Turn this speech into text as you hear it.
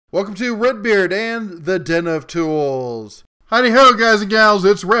Welcome to Redbeard and the Den of Tools. Howdy ho, guys and gals,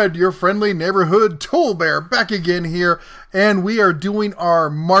 it's Red, your friendly neighborhood tool bear, back again here, and we are doing our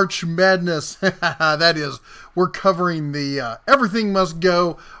March Madness. That is, we're covering the Everything Must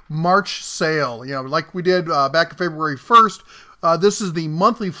Go March sale, you know, like we did back on February 1st. This is the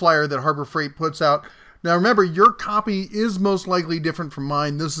monthly flyer that Harbor Freight puts out. Now remember, your copy is most likely different from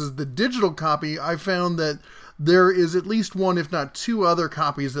mine. This is the digital copy. I found that there is at least one, if not two other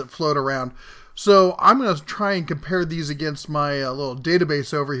copies that float around. So I'm going to try and compare these against my little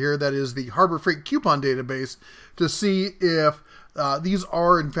database over here. That is the Harbor Freight coupon database, to see if these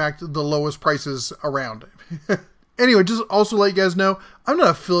are in fact the lowest prices around. Anyway, just also let you guys know, I'm not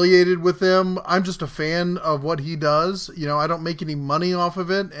affiliated with them. I'm just a fan of what he does. You know, I don't make any money off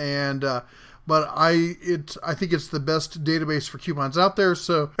of it, and but I think it's the best database for coupons out there.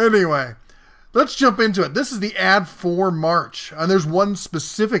 So anyway, let's jump into it. This is the ad for March, and there's one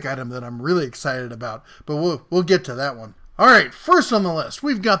specific item that I'm really excited about, but we'll get to that one. All right, first on the list,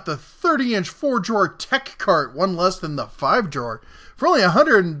 we've got the 30-inch 4-drawer tech cart, one less than the 5-drawer, for only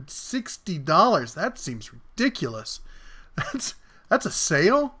 $160. That seems ridiculous. That's a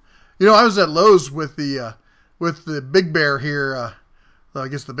sale? You know, I was at Lowe's with the Big Bear here. I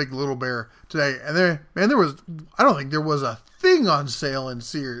guess the Big Little Bear today, and there was, I don't think there was a thing on sale in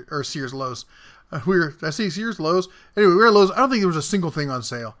Sears Lowe's. Did I see Sears Lowe's? Anyway, we were at Lowe's. I don't think there was a single thing on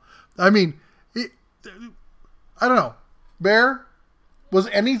sale. I mean, I don't know. Bear, was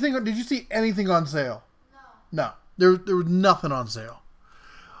anything? Did you see anything on sale? No. There was nothing on sale.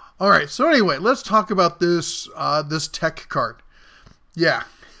 All right. So anyway, let's talk about this this tech cart. Yeah,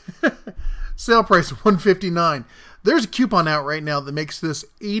 sale price $159. There's a coupon out right now that makes this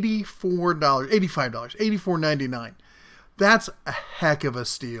 $85, $84.99. That's a heck of a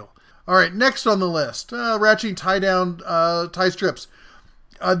steal. All right, next on the list, ratcheting tie-down tie strips.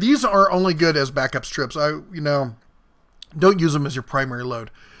 These are only good as backup strips. Don't use them as your primary load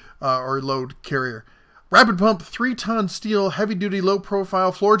or load carrier. Rapid pump 3-ton steel heavy-duty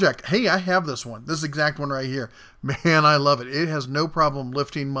low-profile floor jack. Hey, I have this one. This exact one right here. Man, I love it. It has no problem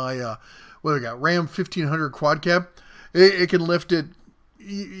lifting my what do we got? Ram 1500 quad cab. It can lift it,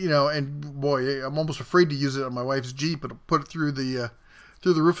 you know, and boy, I'm almost afraid to use it on my wife's Jeep and put it through the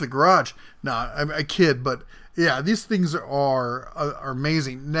roof of the garage. Nah, I kid, but yeah, these things are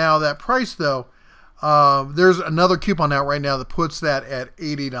amazing. Now that price though, there's another coupon out right now that puts that at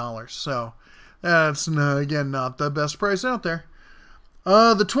 $80. So that's again not the best price out there.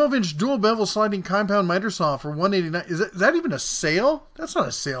 The 12-inch dual bevel sliding compound miter saw for $189. Is that even a sale? That's not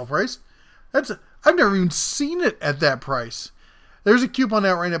a sale price. I've never even seen it at that price. There's a coupon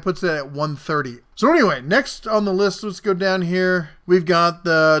out right now that puts that at $130. So anyway, next on the list, let's go down here. We've got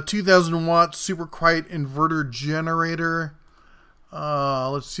the 2,000 watt super quiet inverter generator.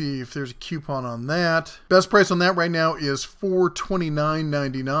 Let's see if there's a coupon on that. Best price on that right now is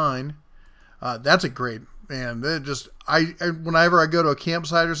 $429.99. That's a great, man. Whenever I go to a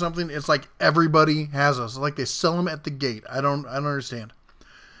campsite or something, it's like everybody has those. It's like they sell them at the gate. I don't understand.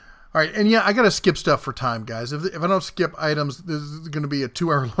 All right, and yeah, I got to skip stuff for time, guys. If I don't skip items, this is going to be a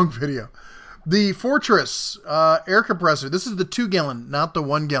 2-hour-long video. The Fortress air compressor. This is the 2-gallon, not the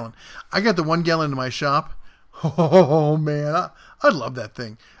 1-gallon. I got the 1-gallon in my shop. Oh, man, I love that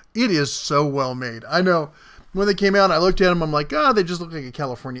thing. It is so well made. I know when they came out, I looked at them, I'm like, they just look like a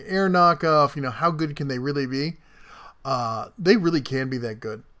California Air knockoff. You know, how good can they really be? They really can be that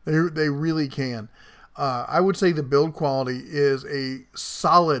good. They really can. I would say the build quality is a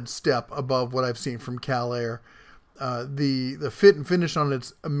solid step above what I've seen from Cal Air. The fit and finish on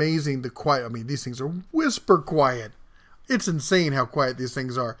it's amazing. The quiet, I mean, these things are whisper quiet. It's insane how quiet these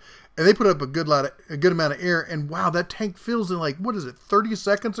things are. And they put up a good amount of air. And wow, that tank fills in like, what is it, 30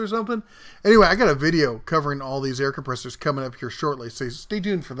 seconds or something? Anyway, I got a video covering all these air compressors coming up here shortly, so stay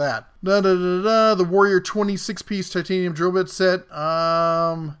tuned for that. The Warrior 26-piece titanium drill bit set.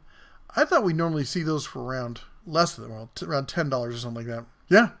 I thought we normally see those for around less than, well, around $10 or something like that.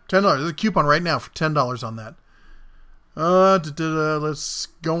 Yeah, $10. There's a coupon right now for $10 on that. Let's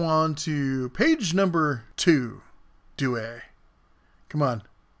go on to page number 2. Come on,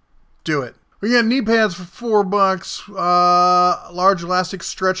 do it. We got knee pads for $4. Large elastic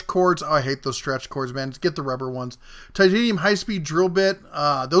stretch cords. Oh, I hate those stretch cords, man. Get the rubber ones. Titanium high-speed drill bit.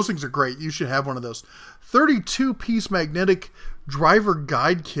 Those things are great. You should have one of those. 32-piece magnetic driver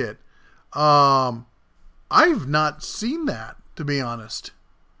guide kit. I've not seen that, to be honest.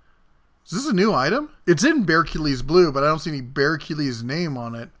 Is this a new item? It's in Bear Achilles blue, but I don't see any Bear Achilles name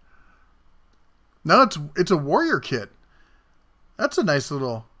on it. No, it's a Warrior kit. That's a nice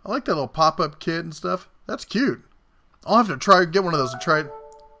little, I like that little pop-up kit and stuff. That's cute. I'll have to get one of those and try it.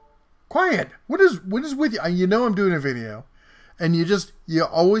 Quiet. What is with you? You know I'm doing a video, and you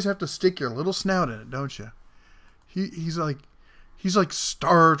always have to stick your little snout in it, don't you? He's like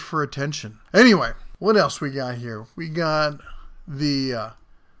starved for attention. Anyway, what else we got here? We got the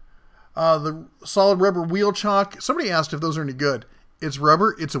solid rubber wheel chock. Somebody asked if those are any good. It's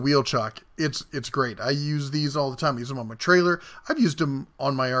rubber. It's a wheel chock. It's great. I use these all the time. I use them on my trailer. I've used them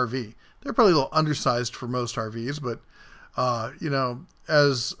on my RV. They're probably a little undersized for most RVs, but you know,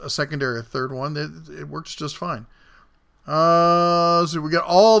 as a secondary or third one, it works just fine. So we got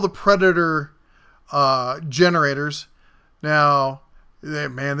all the Predator generators. Now,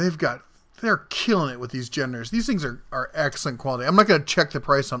 they're killing it with these generators. These things are excellent quality. I'm not going to check the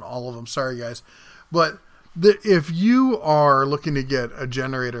price on all of them. Sorry, guys. But if you are looking to get a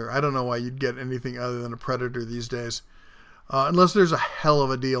generator, I don't know why you'd get anything other than a Predator these days. Unless there's a hell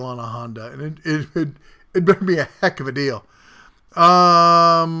of a deal on a Honda. And it better be a heck of a deal.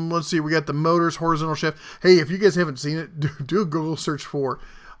 Let's see. We got the motors, horizontal shift. Hey, if you guys haven't seen it, do a Google search for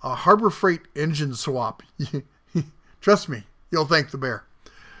Harbor Freight engine swap. Trust me, you'll thank the bear.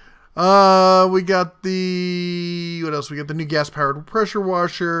 We got what else? We got the new gas-powered pressure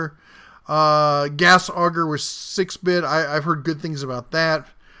washer. Gas auger with 6-bit. I've heard good things about that.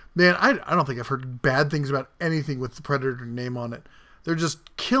 Man, I don't think I've heard bad things about anything with the Predator name on it. They're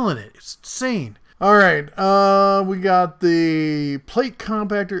just killing it. It's insane. All right, we got the plate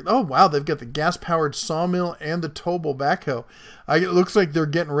compactor. Oh, wow, they've got the gas-powered sawmill and the towable backhoe. It looks like they're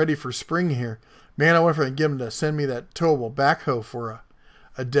getting ready for spring here. Man, I wonder if I can get them to send me that towable backhoe for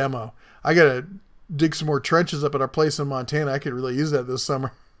a demo. I got to dig some more trenches up at our place in Montana. I could really use that this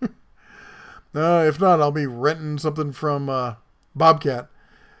summer. If not, I'll be renting something from Bobcat.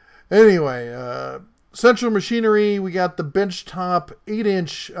 Anyway, Central Machinery, we got the benchtop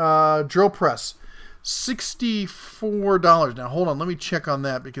 8-inch drill press. $64. Now, hold on. Let me check on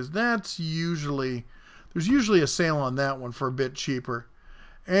that because there's usually a sale on that one for a bit cheaper.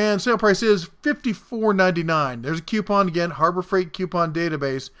 And sale price is $54.99. There's a coupon again, Harbor Freight Coupon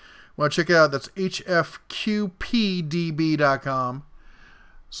Database. Want to check it out? That's hfqpdb.com.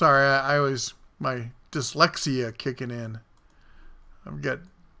 Sorry, my dyslexia kicking in. I've got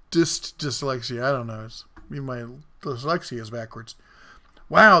dyslexia. I don't know. My dyslexia is backwards.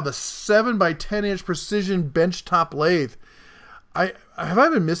 Wow, the 7x10-inch precision benchtop lathe. Have I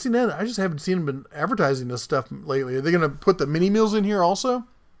been missing that? I just haven't seen them been advertising this stuff lately. Are they going to put the mini mills in here also?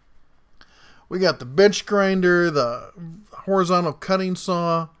 We got the bench grinder, the horizontal cutting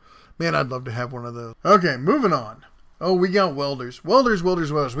saw. Man, I'd love to have one of those. Okay, moving on. Oh, we got welders. Welders.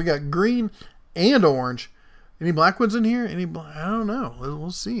 We got green and orange. Any black ones in here? I don't know.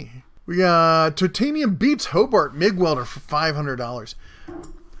 We'll see. We got Titanium Beats Hobart MIG welder for $500.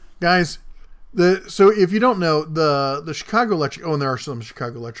 Guys, so if you don't know, the Chicago Electric, and there are some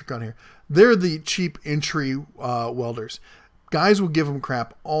Chicago Electric on here, they're the cheap entry welders. Guys will give them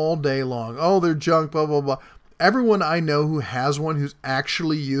crap all day long. Oh, they're junk, blah, blah, blah. Everyone I know who has one who's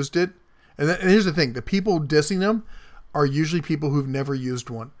actually used it, and here's the thing, the people dissing them are usually people who've never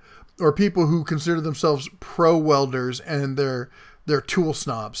used one, or people who consider themselves pro welders and they're tool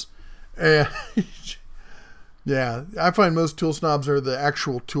snobs. And yeah, I find most tool snobs are the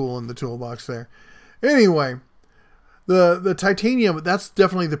actual tool in the toolbox there. Anyway, the titanium, that's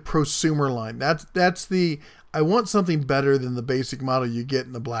definitely the prosumer line. That's the, I want something better than the basic model you get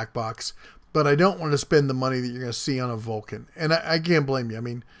in the black box, but I don't want to spend the money that you're going to see on a Vulcan. And I can't blame you. I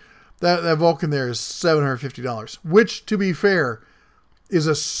mean, that Vulcan there is $750, which, to be fair, is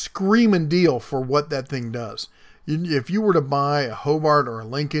a screaming deal for what that thing does. If you were to buy a Hobart or a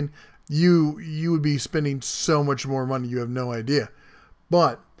Lincoln, you would be spending so much more money, you have no idea.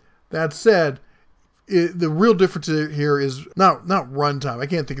 But that said, the real difference here is not runtime. I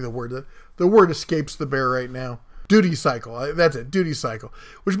can't think of the word. The word escapes the bear right now. Duty cycle. That's it. Duty cycle.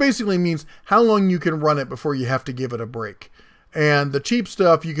 Which basically means how long you can run it before you have to give it a break. And the cheap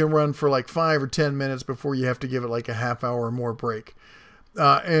stuff you can run for like 5 or 10 minutes before you have to give it like a half hour or more break.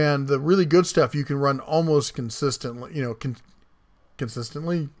 And the really good stuff you can run almost consistently,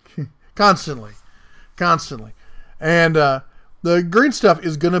 constantly. And the green stuff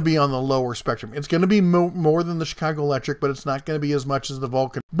is going to be on the lower spectrum. It's going to be more than the Chicago Electric, but it's not going to be as much as the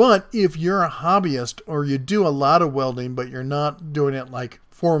Vulcan. But if you're a hobbyist or you do a lot of welding, but you're not doing it like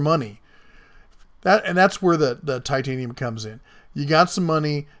for money, that's where the titanium comes in. You got some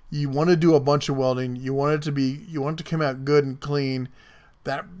money, you want to do a bunch of welding, you want it to come out good and clean.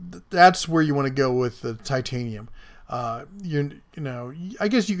 That's where you want to go with the titanium. I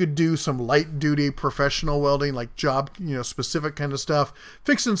guess you could do some light duty professional welding, like job, specific kind of stuff,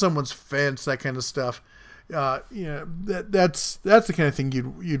 fixing someone's fence, that kind of stuff. You know, that's the kind of thing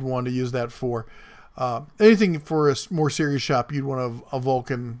you'd want to use that for. Anything for a more serious shop, you'd want a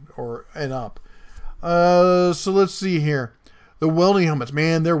Vulcan or an up. So let's see here. The welding helmets,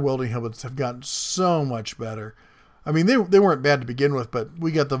 man, their welding helmets have gotten so much better. I mean, they weren't bad to begin with, but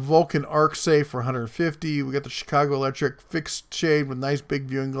we got the Vulcan Arc Safe for $150. We got the Chicago Electric fixed shade with nice big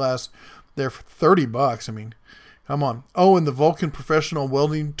viewing glass there for $30. I mean, come on. Oh, and the Vulcan Professional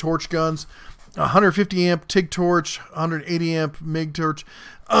Welding Torch Guns. 150 amp TIG torch, 180 amp MIG torch,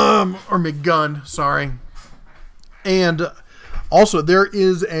 or MIG gun, sorry. And also there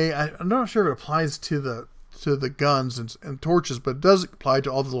is I'm not sure if it applies to the guns and torches, but it does apply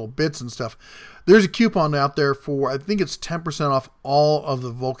to all the little bits and stuff. There's a coupon out there for, I think it's 10% off all of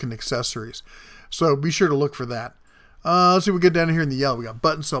the Vulcan accessories. So be sure to look for that. Let's see, we get down here in the yellow. We got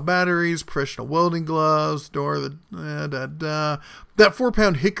button cell batteries, professional welding gloves, that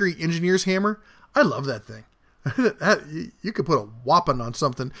 4-pound hickory engineer's hammer. I love that thing. You could put a whopping on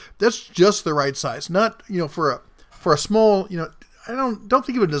something. That's just the right size. Not, you know, for a small, you know, I don't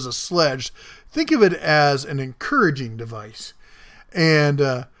think of it as a sledge. Think of it as an encouraging device. And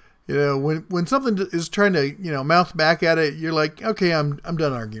you know, when something is trying to, you know, mouth back at it, you're like, okay, I'm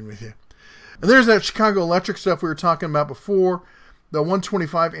done arguing with you. And there's that Chicago Electric stuff we were talking about before. The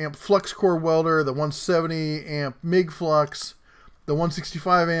 125 amp flux core welder, the 170 amp MIG flux, the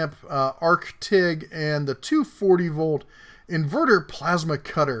 165 amp arc TIG, and the 240 volt inverter plasma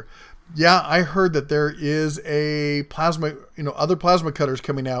cutter. Yeah, I heard that there is a plasma, you know, other plasma cutters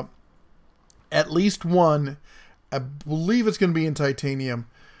coming out. At least one. I believe it's going to be in titanium.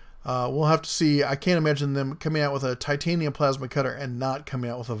 We'll have to see. I can't imagine them coming out with a titanium plasma cutter and not coming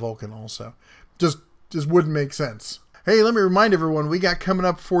out with a Vulcan also. Just wouldn't make sense. Hey, let me remind everyone, we got coming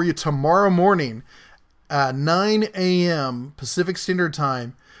up for you tomorrow morning at 9 a.m. Pacific Standard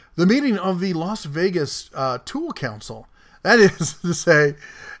Time, the meeting of the Las Vegas Tool Council. That is to say,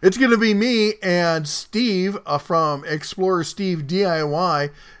 it's going to be me and Steve from Explorer Steve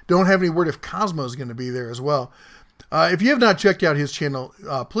DIY. Don't have any word if Cosmo is going to be there as well. If you have not checked out his channel,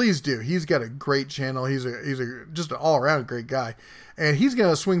 please do. He's got a great channel. He's just an all-around great guy. And he's going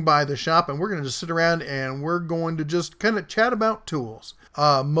to swing by the shop, and we're going to just sit around, and we're going to just kind of chat about tools.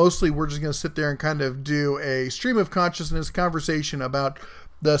 Mostly, we're just going to sit there and kind of do a stream of consciousness conversation about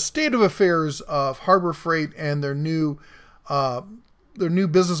the state of affairs of Harbor Freight and their new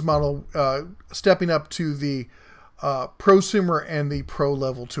business model, stepping up to the prosumer and the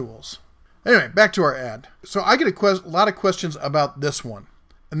pro-level tools. Anyway, back to our ad. So I get a lot of questions about this one,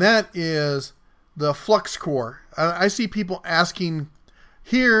 and that is the flux core. I see people asking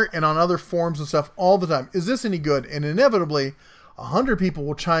here and on other forums and stuff all the time, is this any good? And inevitably, 100 people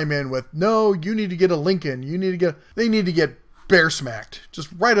will chime in with, no, you need to get a Lincoln. They need to get bear smacked, just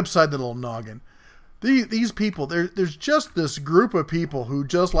right upside the little noggin. These people, there's just this group of people who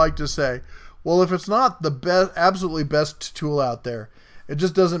just like to say, well, if it's not the best, absolutely best tool out there, it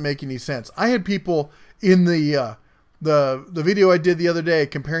just doesn't make any sense. I had people in the video I did the other day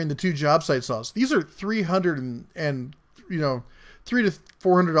comparing the two job site saws. These are $300 and $300 to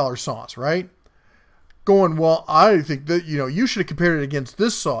 $400 saws, right? Going, well, I think that, you know, you should have compared it against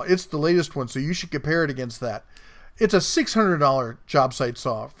this saw. It's the latest one, so you should compare it against that. It's a $600 job site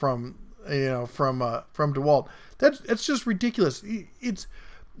saw from DeWalt. That's just ridiculous.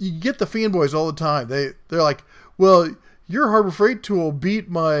 You get the fanboys all the time. They're like, well, your Harbor Freight tool beat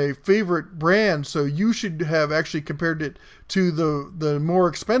my favorite brand, so you should have actually compared it to the more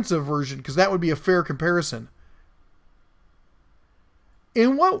expensive version, because that would be a fair comparison.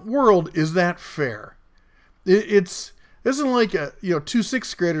 In what world is that fair? It isn't like two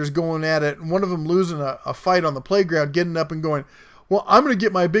sixth graders going at it and one of them losing a fight on the playground, getting up and going, well, I'm going to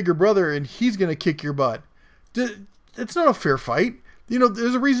get my bigger brother and he's going to kick your butt. It's not a fair fight. You know,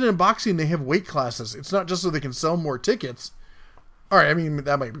 there's a reason in boxing they have weight classes. It's not just so they can sell more tickets. All right, I mean,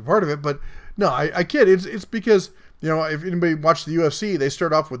 that might be part of it, but no, I kid. It's because, you know, if anybody watched the UFC, they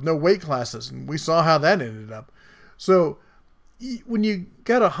start off with no weight classes, and we saw how that ended up. So when you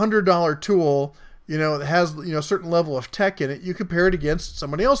got $100 tool, you know, that has, you know, a certain level of tech in it, you compare it against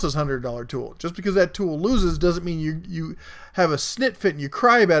somebody else's $100 tool. Just because that tool loses doesn't mean you have a snit fit and you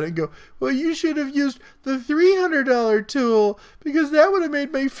cry about it and go, well, you should have used the $300 tool because that would have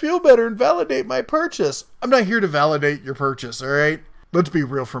made me feel better and validate my purchase. I'm not here to validate your purchase, all right? Let's be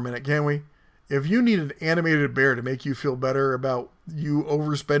real for a minute, can we? If you need an animated bear to make you feel better about you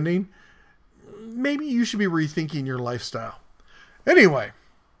overspending, maybe you should be rethinking your lifestyle. Anyway,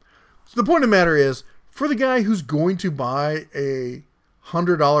 so the point of the matter is, for the guy who's going to buy a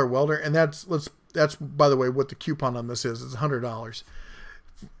 $100 welder, and that's by the way what the coupon on this is, it's $100.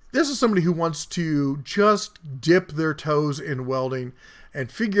 this is somebody who wants to just dip their toes in welding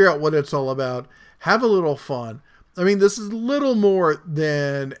and figure out what it's all about, have a little fun. I mean, this is little more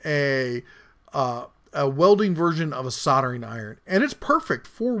than a welding version of a soldering iron, and it's perfect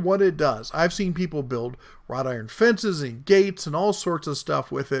for what it does. I've seen people build wrought iron fences and gates and all sorts of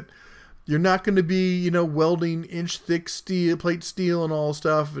stuff with it. You're not going to be, you know, welding inch-thick steel, plate steel and all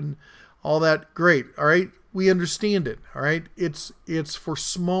stuff and all that. Great, all right? We understand it, all right? It's for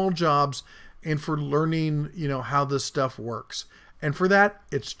small jobs and for learning, you know, how this stuff works. And for that,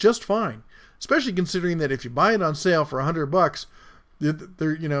 it's just fine. Especially considering that if you buy it on sale for $100,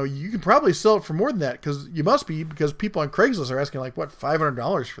 you know, you can probably sell it for more than that, because you must be, because people on Craigslist are asking like, what,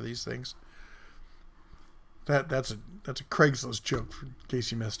 $500 for these things. That's a Craigslist joke, in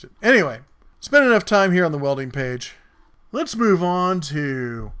case you missed it. Anyway, spent enough time here on the welding page. Let's move on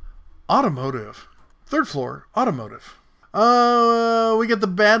to automotive. Third floor, automotive. We got the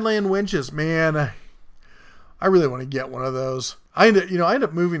Badland winches. Man, I really want to get one of those. I end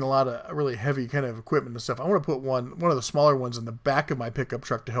up moving a lot of really heavy kind of equipment and stuff. I want to put one of the smaller ones in the back of my pickup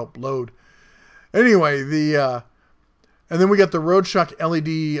truck to help load. Anyway, and then we got the RoadShock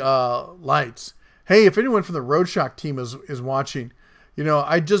LED lights. Hey, if anyone from the RoadShock team is watching, you know,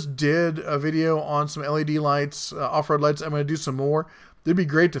 I just did a video on some LED lights, off-road lights. I'm going to do some more. It'd be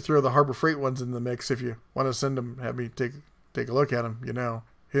great to throw the Harbor Freight ones in the mix if you want to send them, have me take a look at them, you know.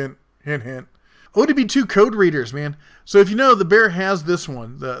 Hint, hint, hint. ODB2 code readers, man. So if you know, the Bear has this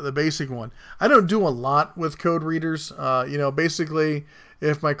one, the basic one. I don't do a lot with code readers. You know, basically,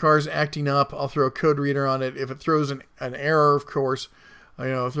 if my car's acting up, I'll throw a code reader on it. If it throws an error, of course, you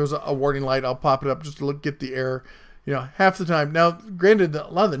know, if there's a warning light, I'll pop it up just to get the error. You know, half the time. Now, granted, a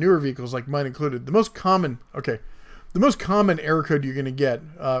lot of the newer vehicles, like mine included, the most common error code you're going to get,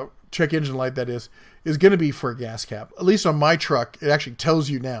 check engine light that is going to be for a gas cap. At least on my truck, it actually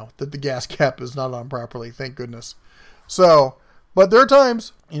tells you now that the gas cap is not on properly. Thank goodness. So, but there are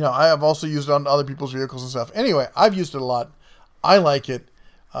times, you know, I have also used it on other people's vehicles and stuff. Anyway, I've used it a lot. I like it.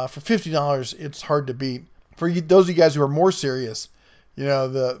 For $50, it's hard to beat. For those of you guys who are more serious, you know,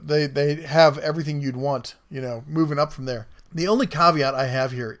 they have everything you'd want, you know, moving up from there. The only caveat I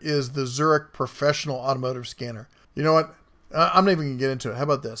have here is the Zurich Professional Automotive Scanner. You know what? I'm not even going to get into it. How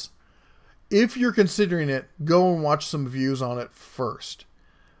about this? If you're considering it, go and watch some reviews on it first.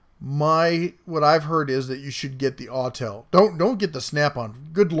 What I've heard is that you should get the Autel. Don't get the Snap-on.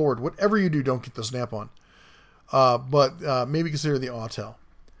 Good Lord, whatever you do, don't get the Snap-on. But maybe consider the Autel.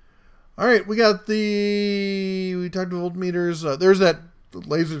 All right, we talked to voltmeters. There's that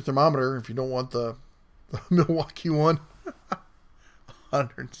laser thermometer if you don't want the Milwaukee one.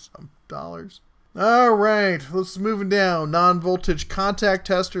 $100-some. All right, let's moving down. Non-voltage contact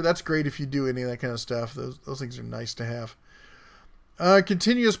tester. That's great if you do any of that kind of stuff. Those things are nice to have.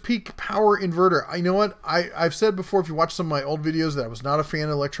 Continuous peak power inverter. You know what? I've said before, if you watch some of my old videos, that I was not a fan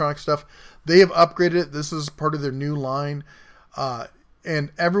of electronic stuff. They have upgraded it. This is part of their new line.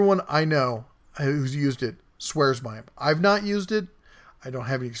 And everyone I know who's used it swears by them. I've not used it. I don't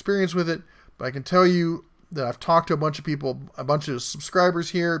have any experience with it. But I can tell you that I've talked to a bunch of people, a bunch of subscribers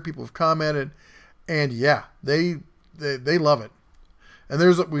here. People have commented. And yeah, they love it.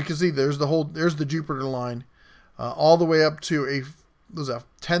 And we can see there's the Jupiter line, all the way up to a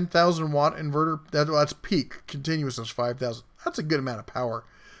 10,000 watt inverter. That's peak. Continuous is 5,000. That's a good amount of power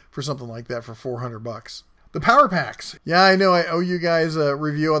for something like that for $400. The power packs. Yeah, I know I owe you guys a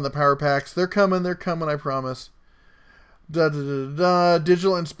review on the power packs. They're coming, I promise.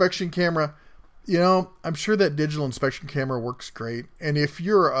 Digital inspection camera. You know, I'm sure that digital inspection camera works great. And if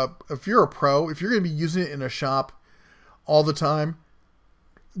you're a pro, if you're going to be using it in a shop all the time,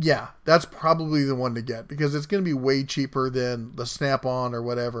 yeah, that's probably the one to get, because it's going to be way cheaper than the Snap-on or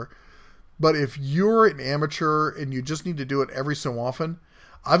whatever. But if you're an amateur and you just need to do it every so often,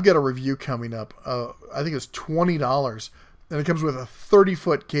 I've got a review coming up. I think it's $20, and it comes with a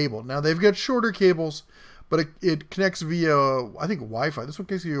 30-foot cable. Now, they've got shorter cables, but it connects via, I think, Wi-Fi. This one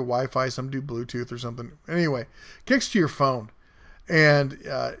connects via Wi-Fi. Some do Bluetooth or something. Anyway, connects to your phone. And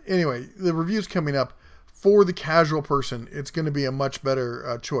anyway, the review's coming up. For the casual person, it's going to be a much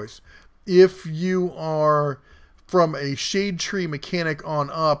better choice. If you are from a shade tree mechanic on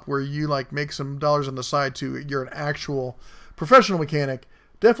up, where you like make some dollars on the side to you're an actual professional mechanic,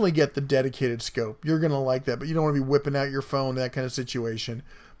 definitely get the dedicated scope. You're going to like that, but you don't want to be whipping out your phone, that kind of situation.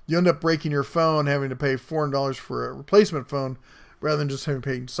 You end up breaking your phone, having to pay $400 for a replacement phone, rather than just having to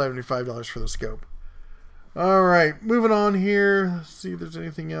pay $75 for the scope. All right, moving on here. Let's see if there's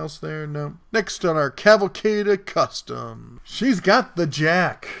anything else there. No. Next on our Cavalcada Custom. She's got the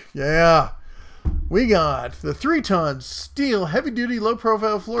jack. Yeah. We got the 3-ton steel heavy-duty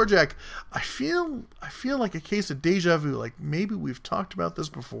low-profile floor jack. I feel like a case of deja vu. Like maybe we've talked about this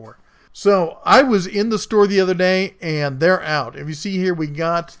before. So I was in the store the other day, and they're out. If you see here, we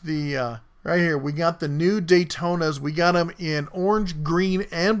got the right here. We got the new Daytonas. We got them in orange, green,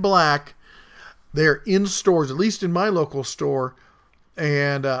 and black. They're in stores, at least in my local store.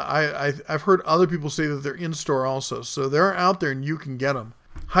 And I've heard other people say that they're in store also. So they're out there, and you can get them.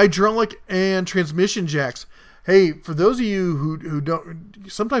 Hydraulic and transmission jacks. Hey, for those of you who don't,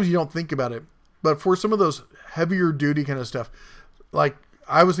 sometimes you don't think about it, but for some of those heavier duty kind of stuff, like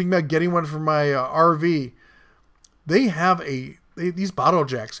I was thinking about getting one for my RV. They have these bottle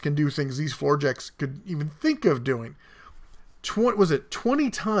jacks can do things these floor jacks could even think of doing. 20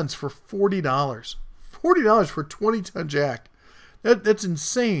 tons for $40? $40 for a 20-ton jack. That's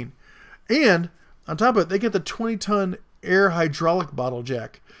insane. And on top of it, they get the 20-ton air hydraulic bottle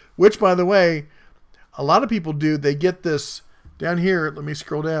jack, which, by the way, a lot of people do. They get this down here. Let me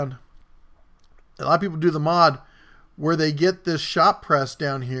scroll down. A lot of people do the mod where they get this shop press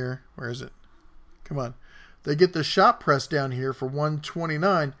down here. Where is it? Come on. They get the shop press down here for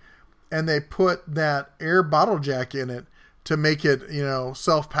 $129, and they put that air bottle jack in it to make it, you know,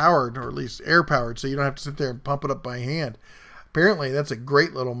 self-powered, or at least air-powered, so you don't have to sit there and pump it up by hand. Apparently, that's a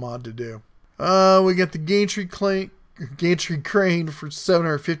great little mod to do. We got the gantry crane for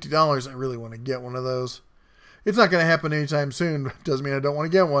 $750. I really want to get one of those. It's not going to happen anytime soon, but it doesn't mean I don't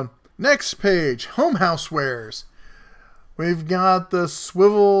want to get one. Next page, home housewares. We've got the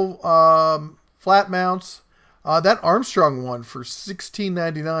swivel flat mounts. That Armstrong one for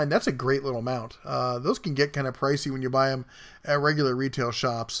 $16.99. That's a great little mount. Those can get kind of pricey when you buy them at regular retail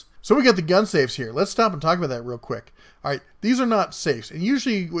shops. So we got the gun safes here. Let's stop and talk about that real quick. All right, these are not safes. And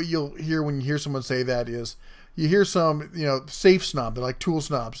usually what you'll hear when you hear someone say that is, you hear some, you know, safe snob. They're like tool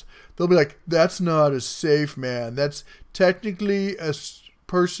snobs. They'll be like, that's not a safe, man. That's technically a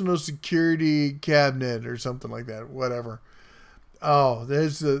personal security cabinet or something like that. Whatever. Oh,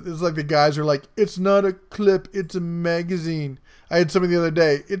 there's like the guys are like, it's not a clip, it's a magazine. I had somebody the other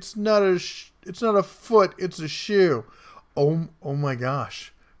day. It's not a foot, it's a shoe. Oh my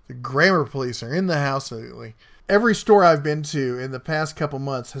gosh. The grammar police are in the house lately. Every store I've been to in the past couple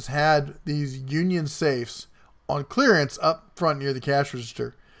months has had these Union safes on clearance up front near the cash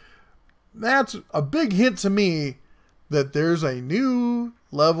register. That's a big hint to me that there's a new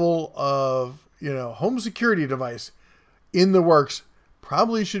level of, you know, home security device in the works.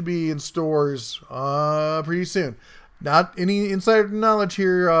 Probably should be in stores pretty soon. Not any insider knowledge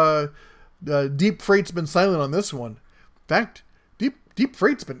here. Deep Freight's been silent on this one. In fact, Deep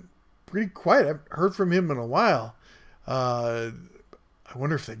Freight's been pretty quiet. I haven't heard from him in a while. I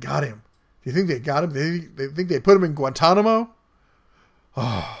wonder if they got him. Do you think they got him? They think they put him in Guantanamo?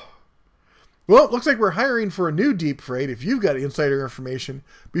 Oh. Well, it looks like we're hiring for a new Deep Freight. If you've got insider information,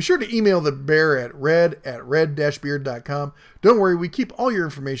 be sure to email the bear at red@beard.com. Don't worry, we keep all your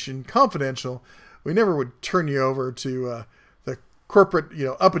information confidential. We never would turn you over to the corporate, you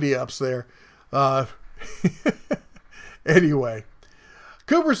know, uppity-ups there. Anyway,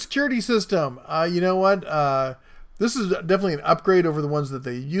 Cobra security system. You know what? This is definitely an upgrade over the ones that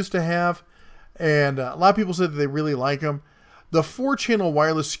they used to have. And a lot of people said that they really like them. The 4-channel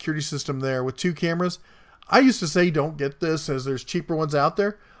wireless security system there with 2 cameras, I used to say don't get this as there's cheaper ones out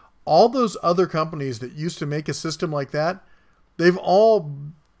there. All those other companies that used to make a system like that, they've all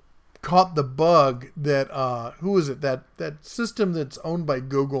caught the bug that, who is it? That system that's owned by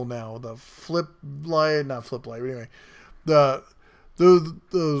Google now, the Flip Light, not Flip Light, but anyway.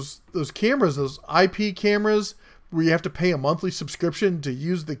 Those cameras, those IP cameras, where you have to pay a monthly subscription to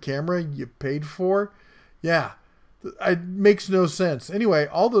use the camera you paid for. Yeah, it makes no sense. Anyway,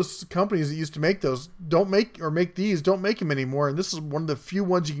 all those companies that used to make those don't make them anymore. And this is one of the few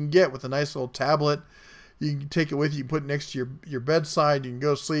ones you can get with a nice little tablet. You can take it with you, you put it next to your bedside. You can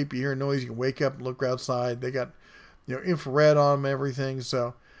go sleep. You hear a noise, you can wake up and look outside. They got, you know, infrared on them, everything.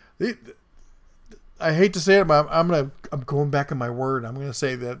 So I hate to say it, but I'm going back on my word. I'm going to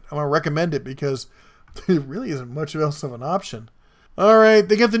say that I'm going to recommend it because there really isn't much else of an option. All right,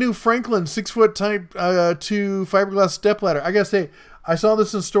 they got the new Franklin 6-foot Type 2 fiberglass stepladder. I gotta say, I saw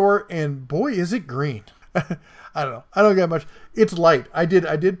this in store, and boy, is it green. I don't know. I don't get much. It's light. I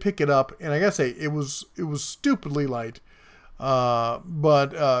did pick it up, and I gotta say, it was stupidly light.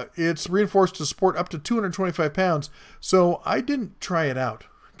 But it's reinforced to support up to 225 pounds. So I didn't try it out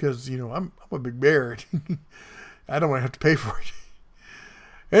because, you know, I'm a big bear. I don't want to have to pay for it.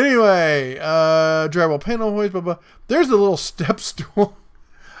 Anyway, drywall panel hoist, blah, blah. There's a little step stool.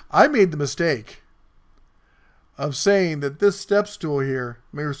 I made the mistake of saying that this step stool here,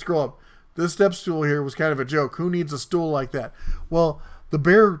 maybe scroll up, This step stool here was kind of a joke. Who needs a stool like that? Well, the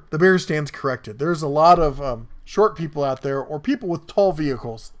bear stands corrected. There's a lot of short people out there, or people with tall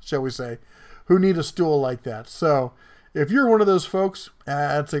vehicles, shall we say, who need a stool like that. So if you're one of those folks,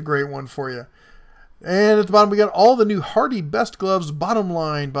 that's a great one for you. And at the bottom, we got all the new Hardy Best Gloves, bottom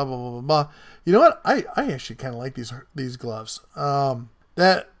line, blah, blah, blah, blah, blah. You know what? I actually kind of like these gloves.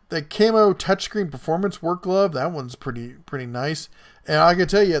 That camo touchscreen performance work glove, that one's pretty nice. And I can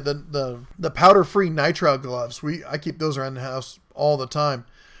tell you, the powder-free nitrile gloves, I keep those around the house all the time.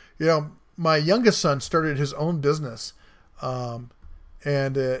 You know, my youngest son started his own business. And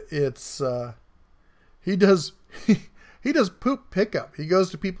he does poop pickup. He goes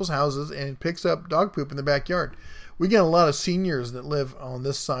to people's houses and picks up dog poop in the backyard. We get a lot of seniors that live on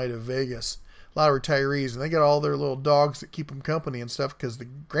this side of Vegas, a lot of retirees, and they got all their little dogs that keep them company and stuff because the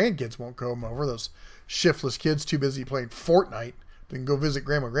grandkids won't come over. Those shiftless kids too busy playing Fortnite. They can go visit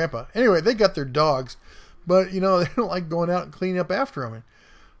grandma and grandpa. Anyway, they got their dogs, but, you know, they don't like going out and cleaning up after them. And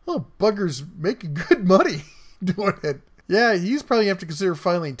little buggers making good money doing it. Yeah, he's probably going to have to consider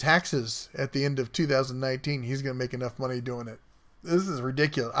filing taxes at the end of 2019. He's going to make enough money doing it. This is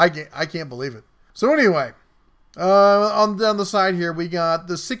ridiculous. I can't believe it. So anyway, on down the side here, we got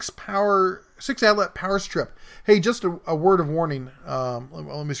the 6-outlet power strip. Hey, just a word of warning.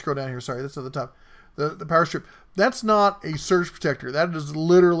 Let me scroll down here. Sorry, that's at the top. The power strip. That's not a surge protector. That is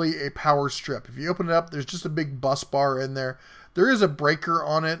literally a power strip. If you open it up, there's just a big bus bar in there. There is a breaker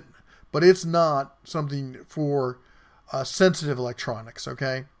on it, but it's not something for sensitive electronics,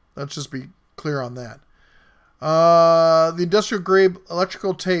 okay? Let's just be clear on that. The industrial grade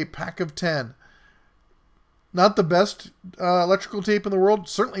electrical tape, pack of 10. Not the best electrical tape in the world.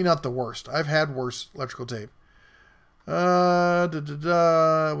 Certainly not the worst. I've had worse electrical tape. We got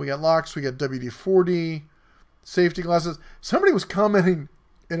locks. We got WD-40. Safety glasses. Somebody was commenting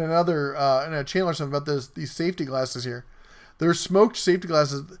in another in a channel or something about these safety glasses here. They're smoked safety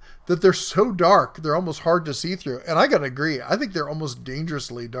glasses that they're so dark, they're almost hard to see through. And I gotta agree, I think they're almost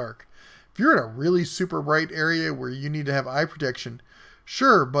dangerously dark. If you're in a really super bright area where you need to have eye protection,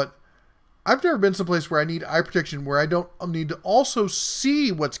 sure, but I've never been someplace where I need eye protection where I don't need to also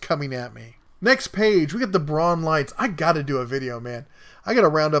see what's coming at me. Next page, we got the Braun lights. I gotta do a video, man. I gotta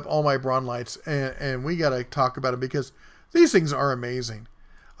round up all my Braun lights and we gotta talk about them because these things are amazing.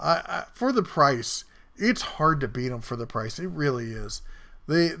 For the price, it's hard to beat them for the price. It really is.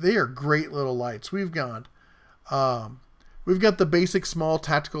 They are great little lights. We've got the basic small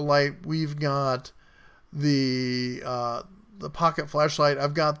tactical light. We've got the pocket flashlight.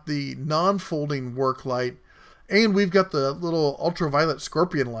 I've got the non-folding work light, and we've got the little ultraviolet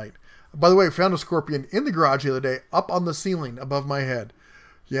scorpion light. By the way, I found a scorpion in the garage the other day, up on the ceiling above my head.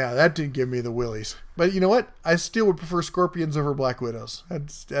 Yeah, that didn't give me the willies. But you know what? I still would prefer scorpions over black widows.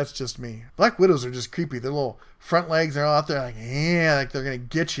 That's just me. Black widows are just creepy. Their little front legs are out there like, yeah, like they're going to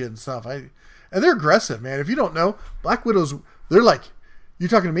get you and stuff. And they're aggressive, man. If you don't know, black widows, they're like, you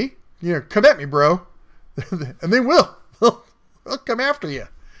talking to me? You know, come at me, bro. And they will. They'll come after you.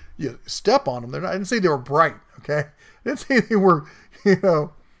 You step on them. I didn't say they were bright, okay? I didn't say they were, you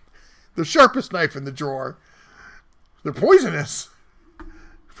know, the sharpest knife in the drawer. They're poisonous.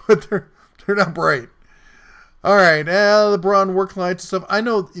 But they're not bright. All right, the Braun work lights and stuff. I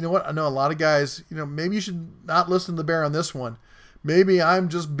know, you know what? I know a lot of guys, you know, maybe you should not listen to the bear on this one. Maybe I'm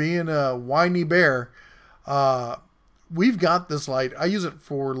just being a whiny bear. We've got this light. I use it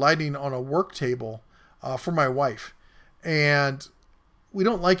for lighting on a work table for my wife. And we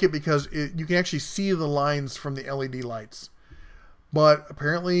don't like it because you can actually see the lines from the LED lights. But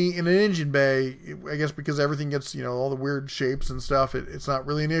apparently in an engine bay, I guess because everything gets, you know, all the weird shapes and stuff, it's not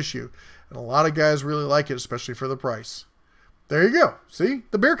really an issue. And a lot of guys really like it, especially for the price. There you go. See?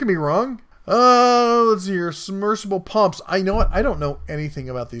 The bear can be wrong. Let's see here. Submersible pumps. I know what? I don't know anything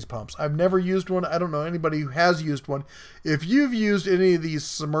about these pumps. I've never used one. I don't know anybody who has used one. If you've used any of these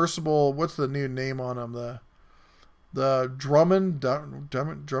submersible, what's the new name on them? The Drummond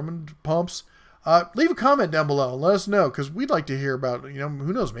pumps. Leave a comment down below and let us know, because we'd like to hear about, you know,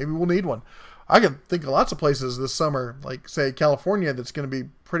 who knows, maybe we'll need one. I can think of lots of places this summer, like say California, that's going to be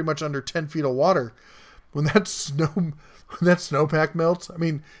pretty much under 10 feet of water when that snowpack melts. I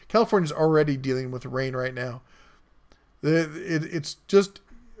mean, California's already dealing with rain right now. It's just,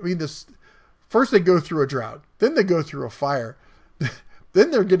 I mean, first they go through a drought, then they go through a fire,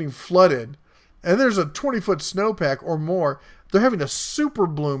 then they're getting flooded, and there's a 20-foot snowpack or more. They're having a super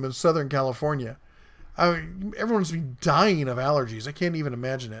bloom in Southern California. I mean, everyone's been dying of allergies. I can't even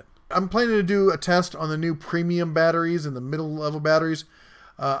imagine it. I'm planning to do a test on the new premium batteries and the middle level batteries.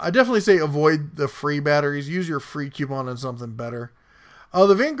 I definitely say avoid the free batteries. Use your free coupon on something better.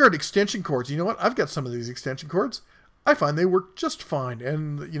 The Vanguard extension cords, you know what? I've got some of these extension cords. I find they work just fine,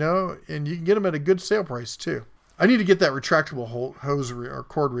 and you know, and you can get them at a good sale price too. I need to get that retractable hose or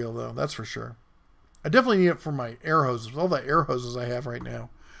cord reel though, that's for sure. I definitely need it for my air hoses, all the air hoses I have right now.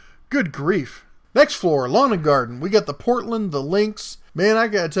 Good grief. Next floor, lawn and garden. We got the Portland, the Lynx. Man, I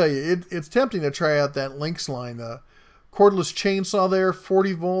gotta tell you, it's tempting to try out that Lynx line. The cordless chainsaw there,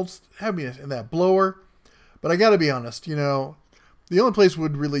 40 volts, and that blower. But I gotta be honest, you know, the only place we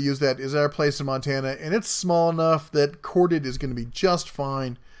would really use that is our place in Montana, and it's small enough that corded is going to be just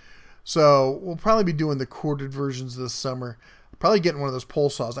fine. So we'll probably be doing the corded versions this summer. Probably getting one of those pole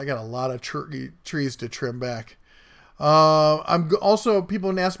saws. I got a lot of trees to trim back. I'm also, people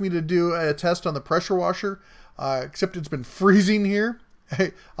have asked me to do a test on the pressure washer, except it's been freezing here.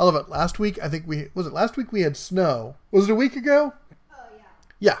 Hey, I love it. Last week, I think was it last week we had snow? Was it a week ago?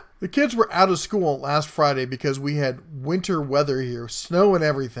 Yeah, the kids were out of school last Friday because we had winter weather here, snow and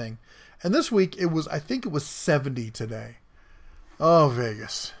everything. And this week it was, I think it was 70 today. Oh,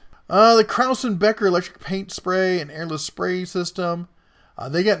 Vegas. The Krause & Becker electric paint spray and airless spray system.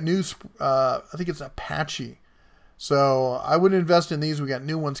 They got new, I think it's Apache. So I would invest in these. We got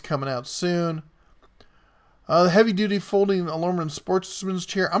new ones coming out soon. The heavy-duty folding aluminum sportsman's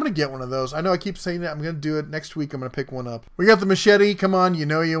chair. I'm going to get one of those. I know I keep saying that. I'm going to do it. Next week, I'm going to pick one up. We got the machete. Come on. You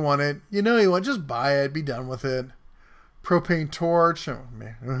know you want it. You know you want it. Just buy it. Be done with it. Propane torch. Oh,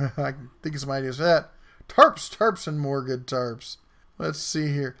 man. I can think of some ideas for that. Tarps, and more good tarps. Let's see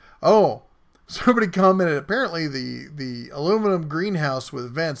here. Oh, somebody commented. Apparently, the aluminum greenhouse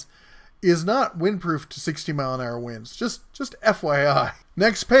with vents is not windproof to 60-mile-an-hour winds. Just FYI.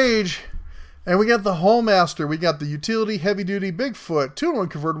 Next page. And we got the Hallmaster. We got the utility, heavy-duty, Bigfoot, 2-in-1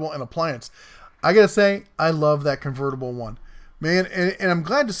 convertible, and appliance. I gotta say, I love that convertible one. Man, and I'm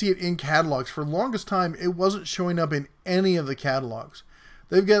glad to see it in catalogs. For the longest time, it wasn't showing up in any of the catalogs.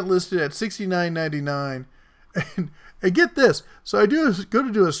 They've got it listed at $69.99. And get this. So I go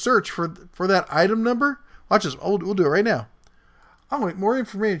to do a search for that item number. Watch this. We'll do it right now. I want more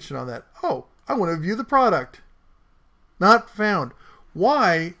information on that. Oh, I want to view the product. Not found.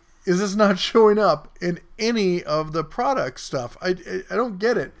 Why is this not showing up in any of the product stuff? I don't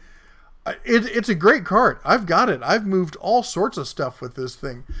get it. It's a great cart. I've got it. I've moved all sorts of stuff with this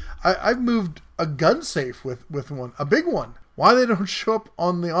thing. I've moved a gun safe with one, a big one. Why they don't show up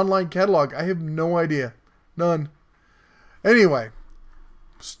on the online catalog, I have no idea. None. Anyway,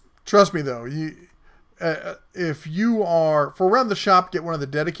 trust me though, if you are, for around the shop, get one of the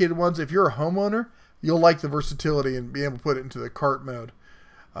dedicated ones. If you're a homeowner, you'll like the versatility and be able to put it into the cart mode.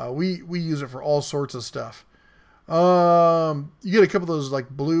 We use it for all sorts of stuff. You get a couple of those like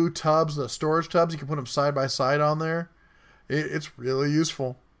blue tubs, the storage tubs. You can put them side by side on there. It's really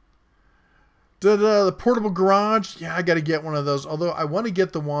useful. The portable garage. Yeah, I got to get one of those. Although I want to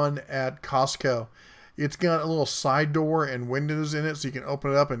get the one at Costco. It's got a little side door and windows in it, so you can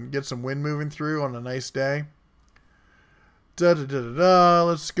open it up and get some wind moving through on a nice day.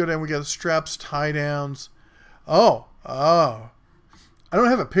 Let's go down. We got the straps, tie downs. Oh. I don't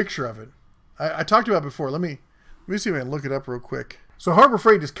have a picture of it. I talked about it before. Let me see if I can look it up real quick. So Harbor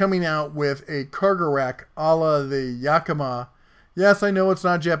Freight is coming out with a cargo rack a la the Yakima. Yes, I know it's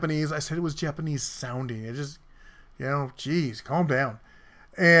not Japanese. I said it was Japanese sounding. It just, you know, geez, calm down.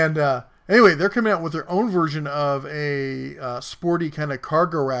 And anyway, they're coming out with their own version of a sporty kind of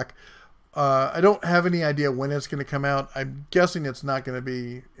cargo rack. I don't have any idea when it's going to come out. I'm guessing it's not going to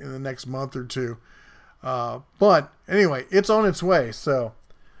be in the next month or two. But anyway, it's on its way, so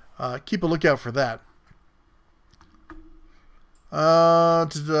keep a lookout for that.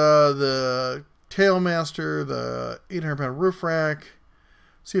 The Tailmaster, the 800-pound roof rack.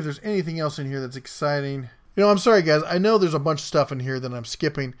 See if there's anything else in here that's exciting. You know, I'm sorry guys, I know there's a bunch of stuff in here that I'm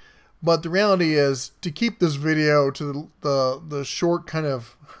skipping, but the reality is to keep this video to the short kind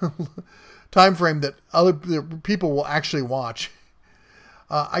of time frame that other people will actually watch.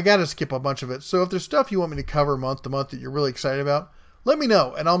 I got to skip a bunch of it. So if there's stuff you want me to cover month to month that you're really excited about, let me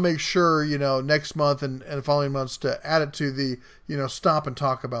know. And I'll make sure, you know, next month and following months to add it to the, you know, stop and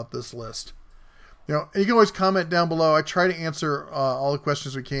talk about this list. You know, and you can always comment down below. I try to answer all the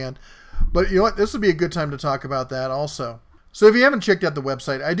questions we can. But you know what? This would be a good time to talk about that also. So if you haven't checked out the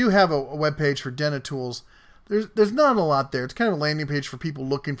website, I do have a web page for Denna Tools. There's not a lot there. It's kind of a landing page for people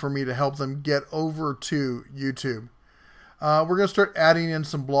looking for me to help them get over to YouTube. We're going to start adding in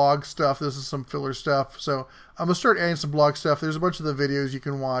some blog stuff. This is some filler stuff. So I'm going to start adding some blog stuff. There's a bunch of the videos you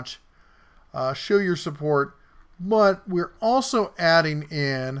can watch. Show your support. But we're also adding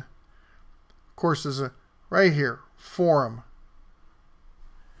in, of course, there's a right here, forum.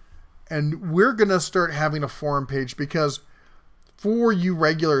 And we're going to start having a forum page because for you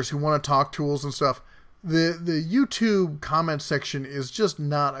regulars who want to talk tools and stuff, the YouTube comment section is just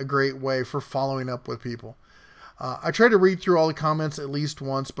not a great way for following up with people. I try to read through all the comments at least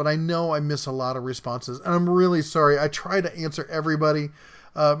once, but I know I miss a lot of responses, and I'm really sorry. I try to answer everybody,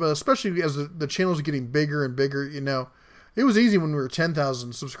 but especially as the channel is getting bigger and bigger. You know, it was easy when we were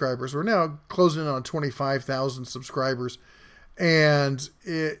 10,000 subscribers. We're now closing in on 25,000 subscribers, and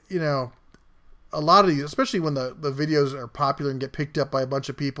you know, a lot of these, especially when the videos are popular and get picked up by a bunch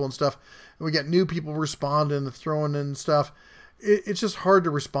of people and stuff, and we get new people responding and throwing in stuff, it's just hard to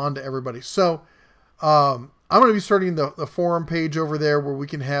respond to everybody. So I'm going to be starting the forum page over there where we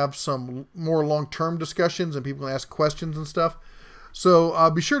can have some more long-term discussions and people can ask questions and stuff.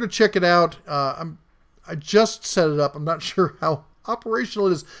 So be sure to check it out. I just set it up. I'm not sure how operational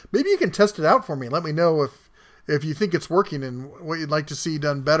it is. Maybe you can test it out for me and let me know if you think it's working and what you'd like to see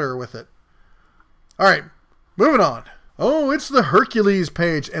done better with it. All right, moving on. Oh, it's the Hercules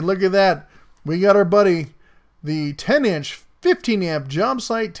page. And look at that. We got our buddy, the 10-inch 15 amp job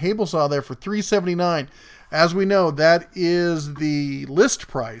site table saw there for $379. As we know, that is the list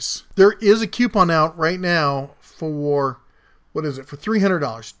price. There is a coupon out right now for, what is it, for $300,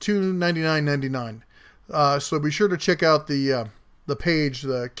 $299.99. So be sure to check out the page,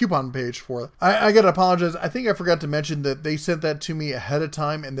 the coupon page for it. I got to apologize. I think I forgot to mention that they sent that to me ahead of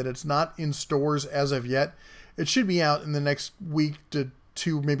time and that it's not in stores as of yet. It should be out in the next week to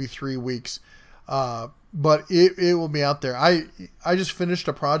 2, maybe 3 weeks. But it will be out there. I just finished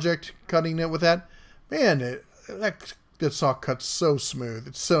a project cutting it with that. Man, that saw cuts so smooth.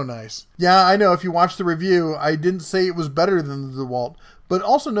 It's so nice. Yeah, I know if you watch the review, I didn't say it was better than the DeWalt, but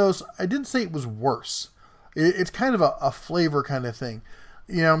also notice I didn't say it was worse. It's kind of a flavor kind of thing.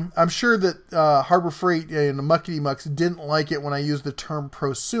 You know, I'm sure that Harbor Freight and the Muckety Mucks didn't like it when I used the term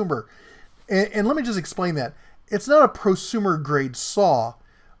prosumer. And let me just explain that. It's not a prosumer grade saw,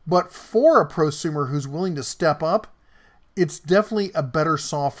 but for a prosumer who's willing to step up, it's definitely a better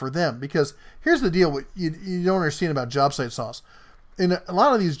saw for them. Because here's the deal, what you don't understand about job site saws. In a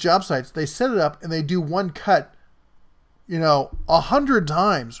lot of these job sites, they set it up and they do one cut, 100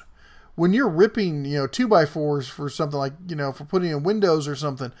 times. When you're ripping, 2x4s for something like, for putting in windows or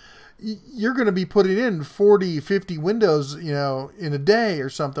something, you're going to be putting in 40, 50 windows, in a day or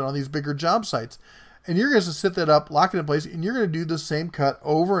something on these bigger job sites. And you're going to set that up, lock it in place, and you're going to do the same cut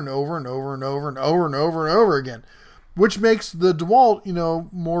over and over and over and over and over and over and over again. Which makes the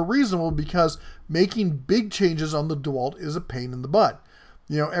DeWalt, more reasonable because making big changes on the DeWalt is a pain in the butt.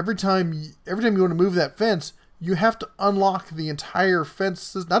 Every time you want to move that fence, you have to unlock the entire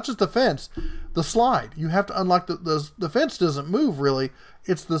fence, not just the fence, the slide. You have to unlock the fence doesn't move really.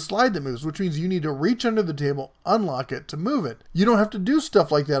 It's the slide that moves, which means you need to reach under the table, unlock it to move it. You don't have to do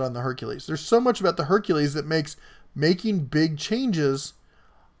stuff like that on the Hercules. There's so much about the Hercules that makes making big changes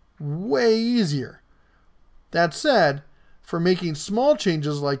way easier. That said, for making small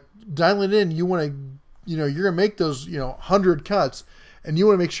changes like dialing in, you want to, you're going to make those, 100 cuts and you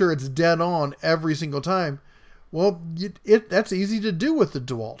want to make sure it's dead on every single time. Well, that's easy to do with the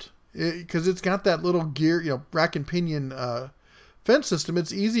DeWalt because it's got that little gear, rack and pinion fence system.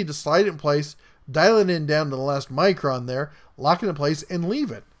 It's easy to slide it in place, dial it in down to the last micron there, lock it in place and leave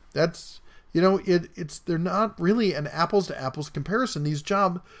it. That's, they're not really an apples to apples comparison. These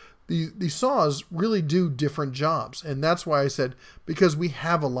saws really do different jobs. And that's why I said, because we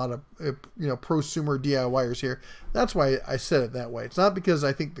have a lot of, prosumer DIYers here. That's why I said it that way. It's not because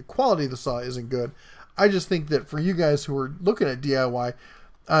I think the quality of the saw isn't good. I just think that for you guys who are looking at DIY,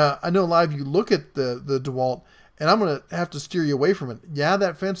 I know a lot of you look at the DeWalt and I'm going to have to steer you away from it. Yeah,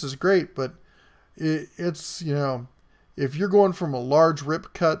 that fence is great, but it's, if you're going from a large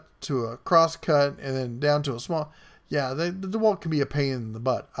rip cut to a cross cut and then down to a small, yeah, the DeWalt can be a pain in the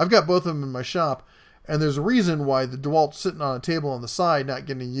butt. I've got both of them in my shop, and there's a reason why the DeWalt's sitting on a table on the side not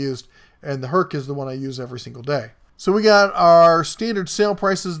getting used, and the Herc is the one I use every single day. So we got our standard sale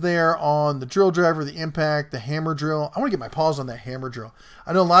prices there on the drill driver, the impact, the hammer drill. I want to get my paws on that hammer drill.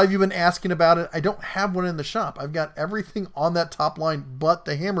 I know a lot of you have been asking about it. I don't have one in the shop. I've got everything on that top line but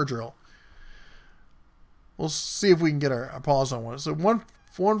the hammer drill. We'll see if we can get our paws on one. So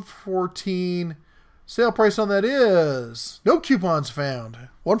 114. Sale price on that is no coupons found.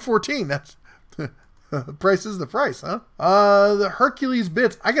 114. That's the price is the price, huh? The Hercules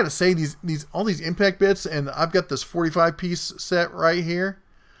bits. I gotta say all these impact bits, and I've got this 45-piece set right here.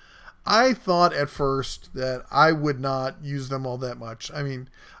 I thought at first that I would not use them all that much. I mean,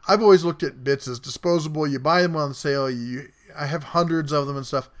 I've always looked at bits as disposable. You buy them on sale. I have hundreds of them and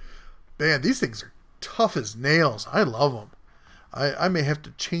stuff. Man, these things are tough as nails. I love them. I may have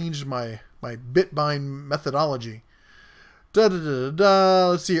to change my bit buying methodology. Da da da da da.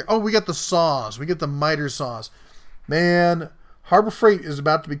 Let's see here. Oh, we got the saws. We get the miter saws. Man, Harbor Freight is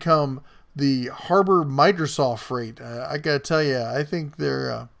about to become the Harbor miter saw freight. I gotta tell you, I think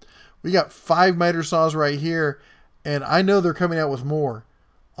they're. We got 5 miter saws right here, and I know they're coming out with more,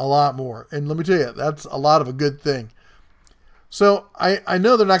 a lot more. And let me tell you, that's a lot of a good thing. So I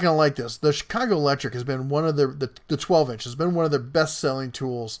know they're not going to like this. The Chicago Electric has been one of the 12-inch has been one of their best-selling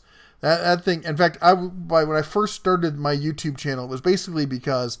tools. That thing, in fact, when I first started my YouTube channel, it was basically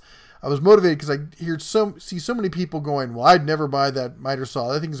because I was motivated because I see so many people going, well, I'd never buy that miter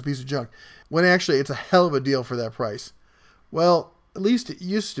saw. That thing is a piece of junk. When actually it's a hell of a deal for that price. Well, at least it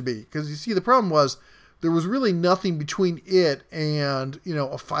used to be, because you see the problem was there was really nothing between it and a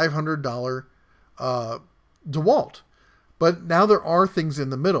 $500 DeWalt. But now there are things in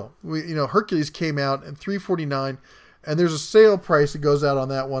the middle. Hercules came out at $349, and there's a sale price that goes out on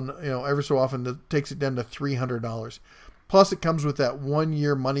that one, every so often that takes it down to $300. Plus, it comes with that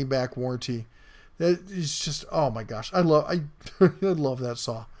 1-year money-back warranty. That is just, oh my gosh, I love that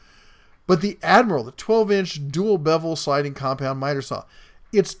saw. But the Admiral, the 12-inch dual bevel sliding compound miter saw,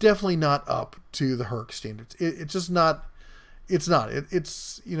 it's definitely not up to the Herc standards. It's just not. It's not.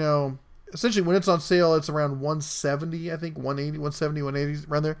 It's essentially when it's on sale, it's around $170, I think, $180, $170,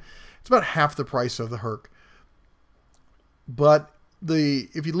 $180, around there. It's about half the price of the Herc. But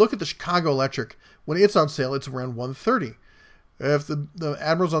if you look at the Chicago Electric, when it's on sale, it's around $130. If the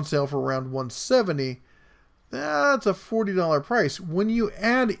Admiral's on sale for around $170, that's a $40 price. When you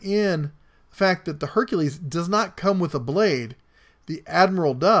add in the fact that the Hercules does not come with a blade, the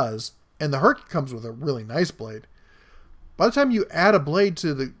Admiral does, and the Herc comes with a really nice blade. By the time you add a blade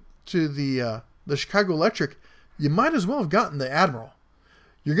to the Chicago Electric, you might as well have gotten the Admiral.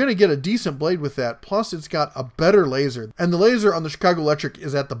 You're going to get a decent blade with that. Plus, it's got a better laser. And the laser on the Chicago Electric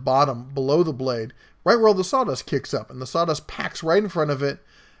is at the bottom, below the blade, right where all the sawdust kicks up. And the sawdust packs right in front of it.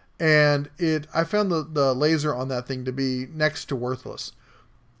 And I found the laser on that thing to be next to worthless.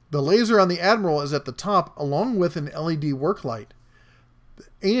 The laser on the Admiral is at the top, along with an LED work light.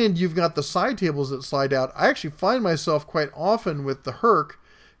 And you've got the side tables that slide out. I actually find myself quite often with the Herc.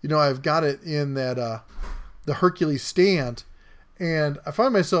 I've got it in that the Hercules stand. And I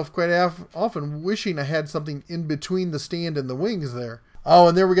find myself quite often wishing I had something in between the stand and the wings there. Oh,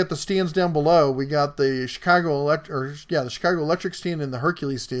 and there we got the stands down below. We got the Chicago Electric stand and the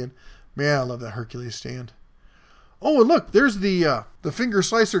Hercules stand. Man, I love that Hercules stand. Oh, and look, there's the Finger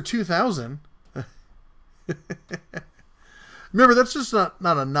Slicer 2000. Remember, that's just not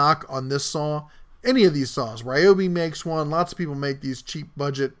a knock on this saw. Any of these saws. Ryobi makes one. Lots of people make these cheap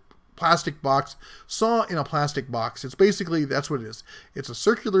budget plastic box saw in a plastic box. It's basically, that's what it is. It's a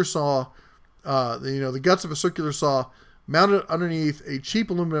circular saw, the guts of a circular saw mounted underneath a cheap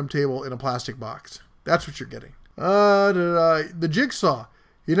aluminum table in a plastic box. That's what you're getting. The jigsaw.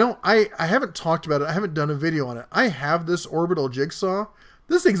 I haven't talked about it. I haven't done a video on it. I have this orbital jigsaw.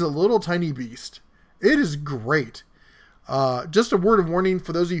 This thing's a little tiny beast. It is great. Just a word of warning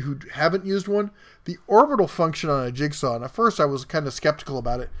for those of you who haven't used one. The orbital function on a jigsaw, and at first I was kind of skeptical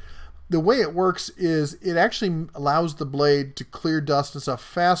about it. The way it works is it actually allows the blade to clear dust and stuff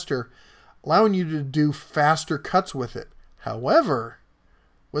faster, allowing you to do faster cuts with it. However,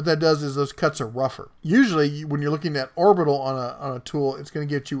 what that does is those cuts are rougher. Usually, when you're looking at orbital on a tool, it's going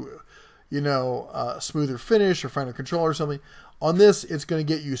to get you, a smoother finish or finer control or something. On this, it's going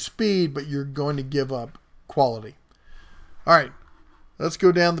to get you speed, but you're going to give up quality. All right, let's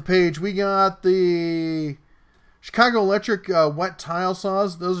go down the page. We got the Chicago Electric wet tile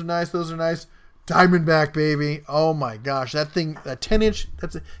saws. Those are nice. Those are nice. Diamondback, baby. Oh my gosh, that thing, that 10-inch.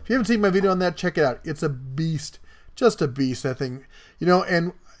 If you haven't seen my video on that, check it out. It's a beast, just a beast. That thing,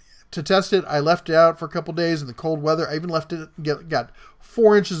 And to test it, I left it out for a couple days in the cold weather. I even left it. Got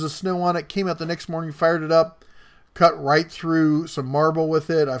 4 inches of snow on it. Came out the next morning, fired it up, cut right through some marble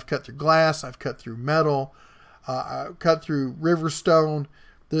with it. I've cut through glass. I've cut through metal. I cut through river stone.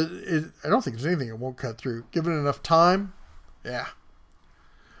 I don't think there's anything it won't cut through. Given enough time, yeah.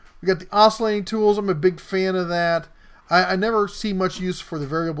 We got the oscillating tools. I'm a big fan of that. I never see much use for the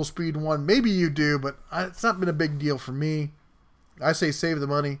variable speed one. Maybe you do, but it's not been a big deal for me. I say save the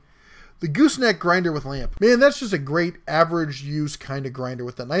money. The gooseneck grinder with lamp. Man, that's just a great average use kind of grinder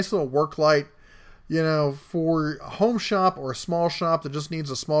with a nice little work light. For a home shop or a small shop that just needs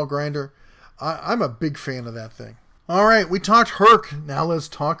a small grinder. I'm a big fan of that thing. All right, we talked Herc. Now let's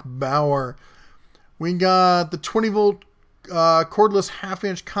talk Bauer. We got the 20-volt cordless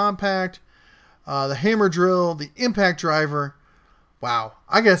half-inch compact, the hammer drill, the impact driver. Wow,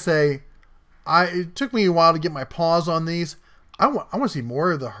 I gotta say, it took me a while to get my paws on these. I want to see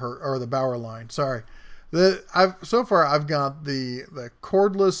more of the Bauer line. Sorry, So far I've got the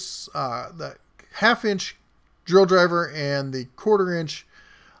cordless, the half-inch drill driver and the quarter-inch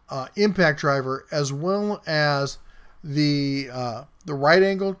impact driver, as well as the right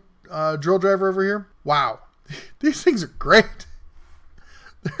angle drill driver over here. Wow, these things are great.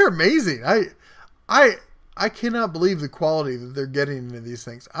 They're amazing. I cannot believe the quality that they're getting into these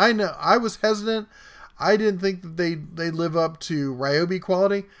things. I know I was hesitant. I didn't think that they live up to Ryobi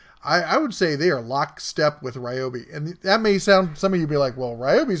quality. I would say they are lockstep with Ryobi. And that may sound, some of you be like, well,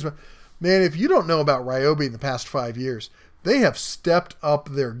 Ryobi's, man, if you don't know about Ryobi in the past 5 years, they have stepped up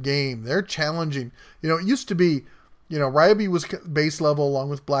their game. They're challenging. You know, it used to be, you know, Ryobi was base level along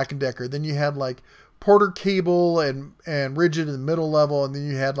with Black & Decker. Then you had like Porter Cable and Rigid in the middle level. And then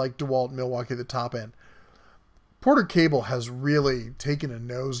you had like DeWalt and Milwaukee at the top end. Porter Cable has really taken a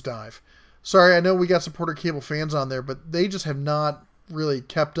nosedive. Sorry, I know we got some Porter Cable fans on there, but they just have not really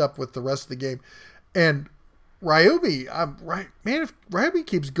kept up with the rest of the game. And Ryobi, man, if Ryobi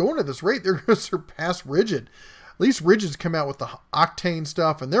keeps going at this rate, they're going to surpass Rigid. At least Rigid's come out with the Octane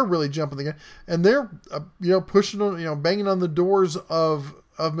stuff, and they're really jumping the gun. And they're, pushing, banging on the doors of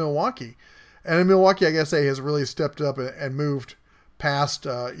Milwaukee. And in Milwaukee, I guess, has really stepped up and moved past,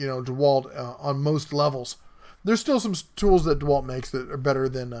 DeWalt on most levels. There's still some tools that DeWalt makes that are better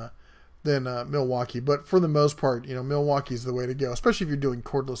than Milwaukee, but for the most part, Milwaukee's the way to go, especially if you're doing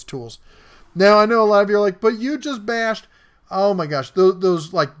cordless tools. Now, I know a lot of you are like, but you just bashed. Oh my gosh,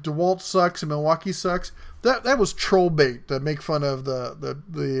 those like DeWalt sucks and Milwaukee sucks. That was troll bait to make fun of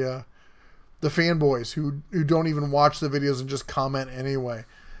the fanboys who don't even watch the videos and just comment anyway.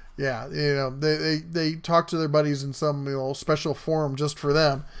 Yeah, they talk to their buddies in some special forum just for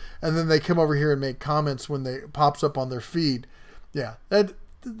them, and then they come over here and make comments when they pops up on their feed. Yeah,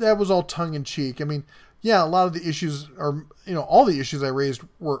 that was all tongue in cheek. I mean, yeah, a lot of the issues are, all the issues I raised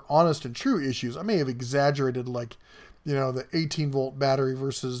were honest and true issues. I may have exaggerated, like, the 18 volt battery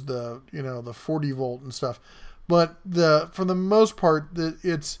versus the 40 volt and stuff, but for the most part,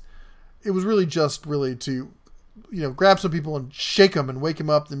 it was really just to grab some people and shake them and wake them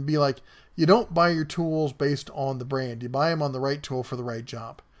up and be like, you don't buy your tools based on the brand. You buy them on the right tool for the right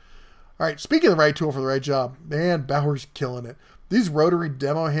job. All right, speaking of the right tool for the right job, man, Bauer's killing it. These rotary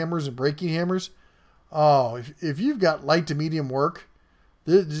demo hammers and braking hammers, oh, if you've got light to medium work,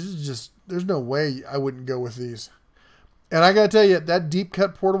 there's no way I wouldn't go with these. And I got to tell you, that deep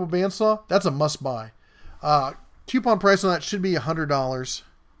cut portable bandsaw, that's a must buy. Coupon price on that should be $100.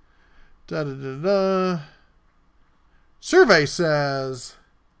 Da-da-da-da. Survey says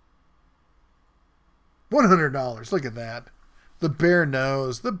 $100. Look at that. The bear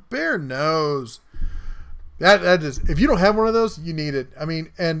knows. The bear knows. That is, if you don't have one of those, you need it. I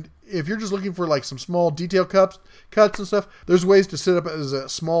mean, and if you're just looking for like some small detail cuts and stuff, there's ways to set up as a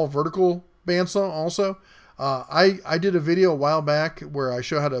small vertical bandsaw also. I did a video a while back where I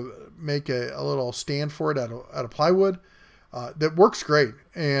show how to make a little stand for it out of plywood. That works great.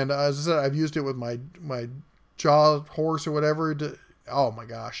 And as I said, I've used it with my jaw horse or whatever. Oh my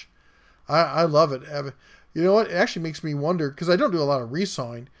gosh. I love it. You know what? It actually makes me wonder, because I don't do a lot of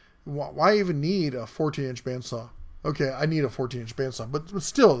resawing. Why even need a 14-inch bandsaw? Okay, I need a 14-inch bandsaw, but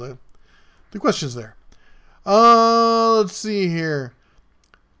still, the question's there. Let's see here.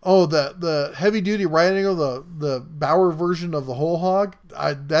 Oh, the heavy-duty right angle, the Bauer version of the whole hog,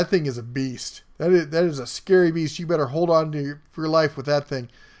 that thing is a beast. That is a scary beast. You better hold on to your life with that thing.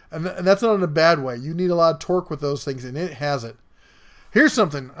 And that's not in a bad way. You need a lot of torque with those things, and it has it. Here's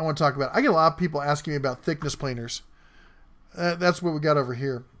something I want to talk about. I get a lot of people asking me about thickness planers. That's what we got over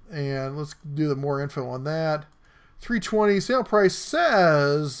here. And let's do the more info on that. 320 sale price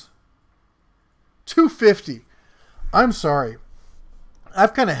says $250. I'm sorry.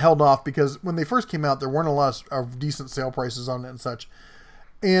 I've kind of held off because when they first came out, there weren't a lot of decent sale prices on it and such.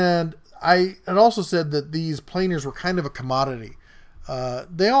 And I had also said that these planers were kind of a commodity.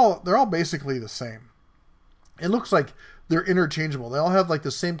 They're all basically the same. It looks like they're interchangeable. They all have like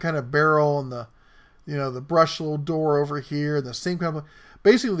the same kind of barrel and the brush little door over here, and the same kind of.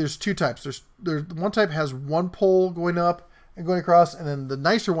 Basically, there's two types. There's one type has one pole going up and going across, and then the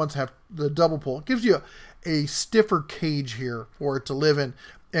nicer ones have the double pole. It gives you a stiffer cage here for it to live in,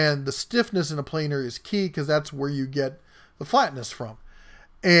 and the stiffness in a planer is key because that's where you get the flatness from.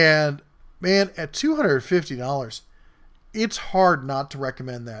 And man, at $250, it's hard not to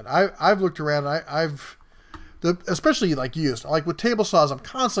recommend that. I've looked around. Especially like used, like with table saws, I'm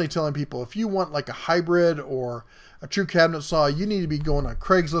constantly telling people if you want like a hybrid or a true cabinet saw, you need to be going on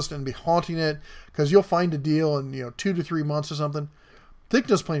Craigslist and be haunting it because you'll find a deal in 2 to 3 months or something.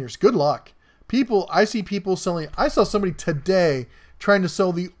 Thickness planers, good luck. I see people selling. I saw somebody today trying to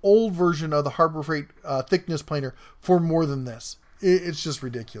sell the old version of the Harbor Freight thickness planer for more than this. It's just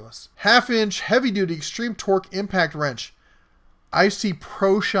ridiculous. 1/2-inch heavy-duty extreme torque impact wrench. I see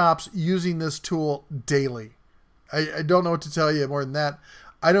pro shops using this tool daily. I don't know what to tell you more than that.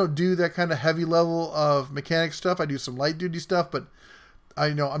 I don't do that kind of heavy level of mechanic stuff. I do some light duty stuff, but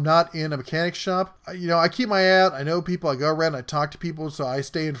I'm not in a mechanic shop. I keep my eye out. I know people. I go around and I talk to people, so I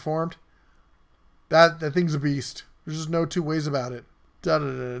stay informed. That thing's a beast. There's just no two ways about it. Da da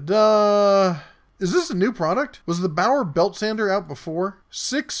da da. Is this a new product? Was the Bauer belt sander out before?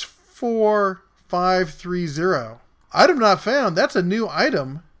 64530. Item not found. That's a new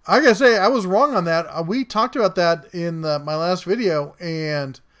item. I gotta say, I was wrong on that. We talked about that in my last video,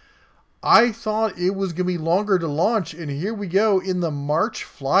 and I thought it was going to be longer to launch, and here we go in the March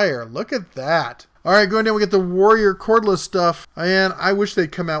flyer. Look at that. All right, going down, we get the Warrior cordless stuff, and I wish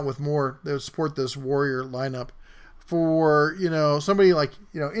they'd come out with more that would support this Warrior lineup for, somebody like,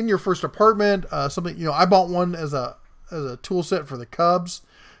 in your first apartment, something, I bought one as a tool set for the Cubs,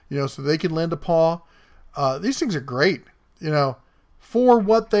 so they can lend a paw. These things are great, for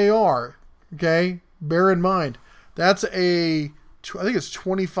what they are. Okay. Bear in mind, that's I think it's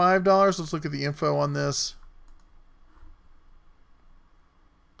 $25. Let's look at the info on this.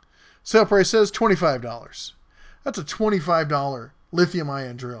 Sale price says $25. That's a $25 lithium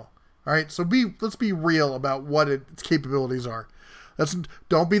ion drill. All right. So let's be real about what its capabilities are.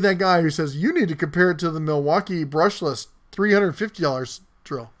 Don't be that guy who says you need to compare it to the Milwaukee brushless $350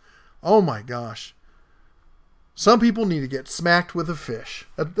 drill. Oh my gosh. Some people need to get smacked with a fish.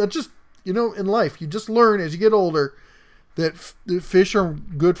 That just, in life, you just learn as you get older that fish are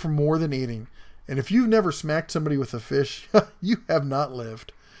good for more than eating. And if you've never smacked somebody with a fish, you have not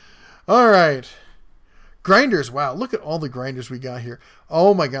lived. All right. Grinders. Wow. Look at all the grinders we got here.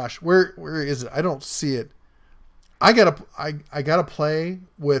 Oh my gosh. Where is it? I don't see it. I gotta play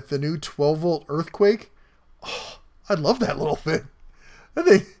with the new 12-volt Earthquake. Oh, I love that little thing. That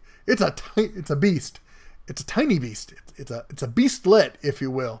thing, it's a beast. It's a tiny beast. It's a beastlet, if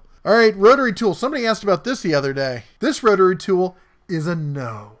you will. All right, rotary tool. Somebody asked about this the other day. This rotary tool is a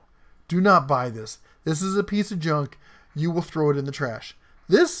no. Do not buy this. This is a piece of junk. You will throw it in the trash.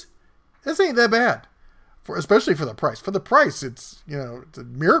 This ain't that bad, especially for the price. For the price, it's it's a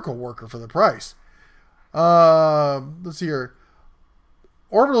miracle worker for the price. Let's see here.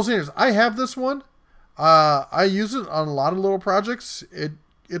 Orbital sanders. I have this one. I use it on a lot of little projects.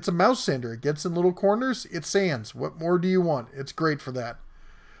 It's a mouse sander. It gets in little corners. It sands. What more do you want? It's great for that.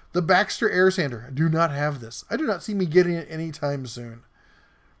 The Baxter air sander. I do not have this. I do not see me getting it anytime soon.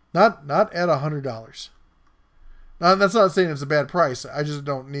 Not at $100. Now, that's not saying it's a bad price. I just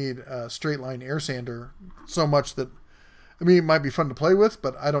don't need a straight line air sander so much that, it might be fun to play with,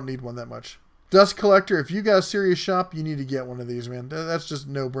 but I don't need one that much. Dust collector. If you got a serious shop, you need to get one of these, man. That's just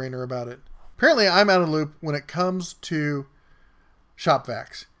no brainer about it. Apparently, I'm out of the loop when it comes to shop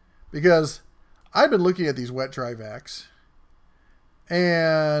vacs, because I've been looking at these wet dry vacs,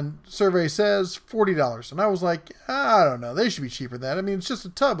 and survey says $40, and I was like, I don't know, they should be cheaper than that. It's just a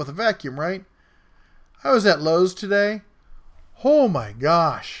tub with a vacuum, right? I was at Lowe's today. Oh my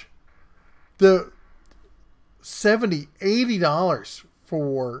gosh, the $70, $80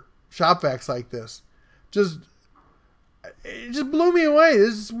 for shop vacs like this, it just blew me away.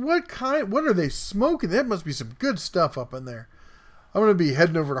 What are they smoking? That must be some good stuff up in there. I'm going to be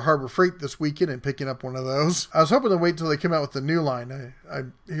heading over to Harbor Freight this weekend and picking up one of those. I was hoping to wait till they come out with the new line. I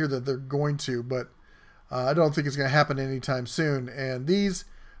hear that they're going to, but I don't think it's going to happen anytime soon. And these,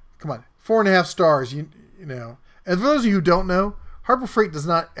 come on, 4.5 stars, you know. And for those of you who don't know, Harbor Freight does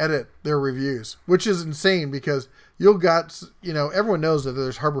not edit their reviews, which is insane because everyone knows that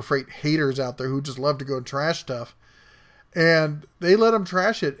there's Harbor Freight haters out there who just love to go and trash stuff. And they let them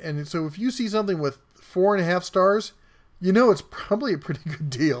trash it. And so if you see something with 4.5 stars, it's probably a pretty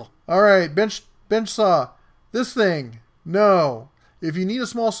good deal. All right, bench saw. This thing, no. If you need a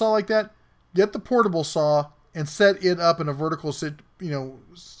small saw like that, get the portable saw and set it up in a vertical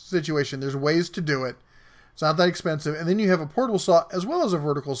situation. There's ways to do it. It's not that expensive. And then you have a portable saw as well as a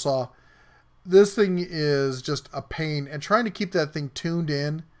vertical saw. This thing is just a pain. And trying to keep that thing tuned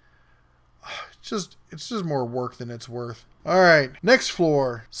in, it's just more work than it's worth. All right, next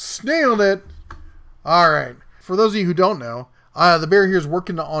floor. Snailed it. All right. For those of you who don't know, the bear here is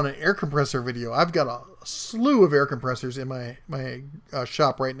working on an air compressor video. I've got a slew of air compressors in my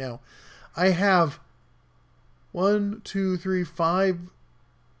shop right now. I have 1, 2, 3, 5,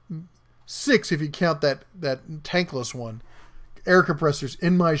 6, if you count that tankless one, air compressors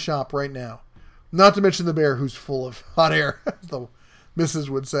in my shop right now. Not to mention the bear who's full of hot air, as the missus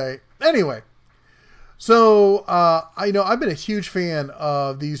would say. Anyway, So, I've been a huge fan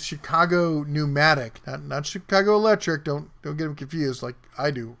of these Chicago pneumatic, not Chicago electric. Don't get them confused like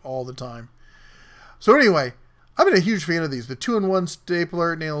I do all the time. So anyway, I've been a huge fan of these. The 2-in-1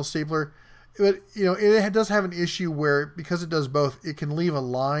 stapler, nail stapler. But, it does have an issue where, because it does both, it can leave a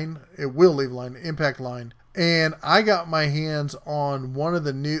line. It will leave a line, impact line. And I got my hands on one of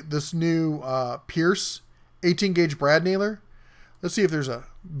this new Pierce 18 gauge brad nailer. Let's see if there's a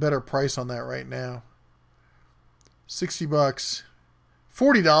better price on that right now. $60,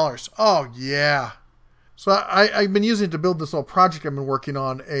 $40. Oh yeah. So I've been using it to build this little project I've been working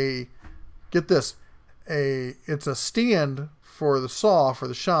on. Get this, it's a stand for the saw for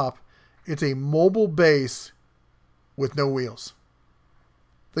the shop. It's a mobile base with no wheels.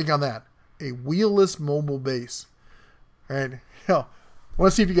 Think on that. A wheelless mobile base. All right. I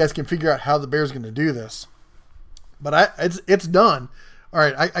want to see if you guys can figure out how the bear's going to do this. But it's done. All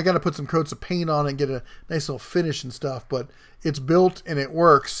right, I got to put some coats of paint on it and get a nice little finish and stuff, but it's built and it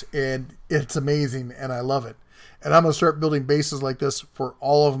works and it's amazing and I love it. And I'm going to start building bases like this for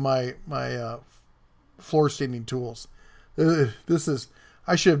all of my floor standing tools. I've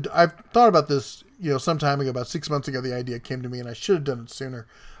thought about this, some time ago, about 6 months ago, the idea came to me and I should have done it sooner.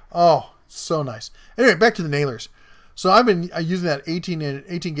 Oh, so nice. Anyway, back to the nailers. So I've been using that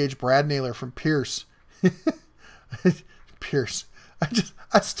 18 gauge brad nailer from Pierce. Pierce. I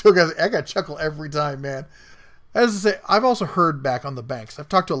got to chuckle every time, man. As I say, I've also heard back on the banks. I've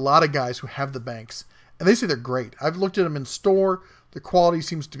talked to a lot of guys who have the banks, and they say they're great. I've looked at them in store. The quality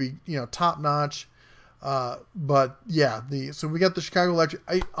seems to be, top notch. But yeah, so we got the Chicago Electric.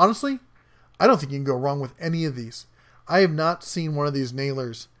 Honestly, I don't think you can go wrong with any of these. I have not seen one of these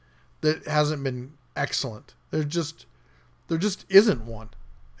nailers that hasn't been excellent. There just isn't one.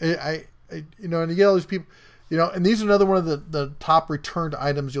 And you get all these people. And these are another one of the top returned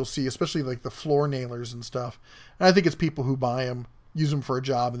items you'll see, especially like the floor nailers and stuff. And I think it's people who buy them, use them for a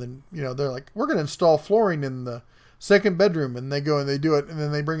job, and then, they're like, we're going to install flooring in the second bedroom, and they go and they do it, and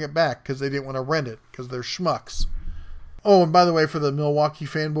then they bring it back because they didn't want to rent it because they're schmucks. Oh, and by the way, for the Milwaukee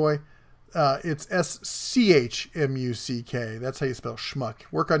fanboy, it's SCHMUCK. That's how you spell schmuck.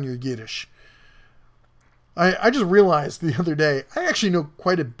 Work on your Yiddish. I just realized the other day, I actually know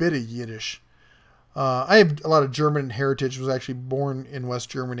quite a bit of Yiddish. I have a lot of German heritage. Was actually born in West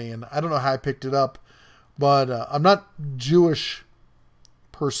Germany, and I don't know how I picked it up, but I'm not Jewish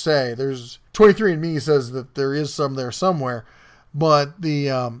per se. There's 23andMe says that there is some there somewhere, but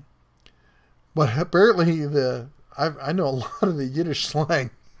apparently I know a lot of the Yiddish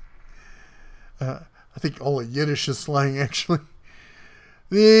slang. I think all the Yiddish is slang actually.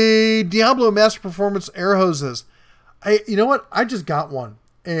 The Diablo Master Performance air hoses. You know what? I just got one.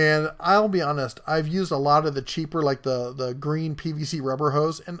 And I'll be honest, I've used a lot of the cheaper, like the green PVC rubber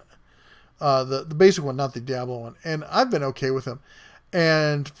hose, and the basic one, not the Diablo one. And I've been okay with them.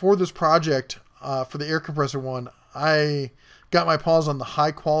 And for this project, for the air compressor one, I got my paws on the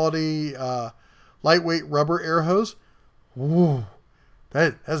high quality, lightweight rubber air hose. Ooh,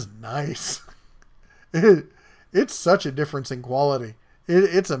 that's nice. It's such a difference in quality.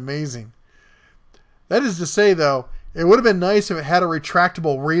 It's amazing. That is to say, though, it would have been nice if it had a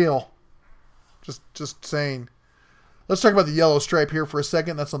retractable reel. Just saying. Let's talk about the yellow stripe here for a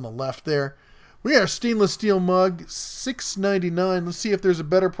second. That's on the left there. We got our stainless steel mug, $6.99. Let's see if there's a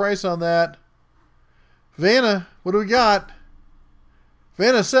better price on that. Vanna, what do we got?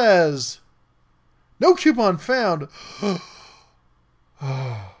 Vanna says, no coupon found. Can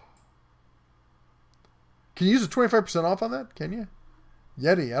you use a 25% off on that? Can you?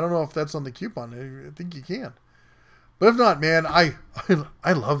 Yeti, I don't know if that's on the coupon. I think you can. But if not, man, I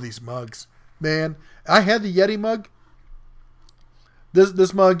love these mugs. Man, I had the Yeti mug.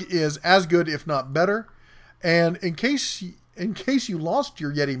 This mug is as good, if not better. And in case you lost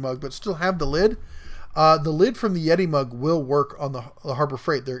your Yeti mug but still have the lid from the Yeti mug will work on the Harbor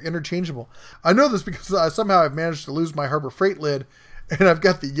Freight. They're interchangeable. I know this because somehow I've managed to lose my Harbor Freight lid, and I've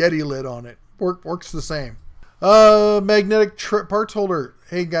got the Yeti lid on it. Works the same. Magnetic parts holder.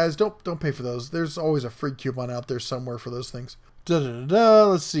 Hey guys, don't pay for those. There's always a free coupon out there somewhere for those things.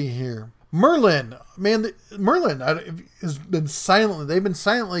 Let's see here. Merlin, man, Merlin has been silently. They've been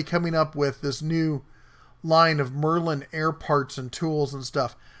silently coming up with this new line of Merlin air parts and tools and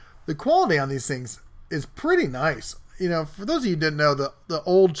stuff. The quality on these things is pretty nice. For those of you who didn't know, the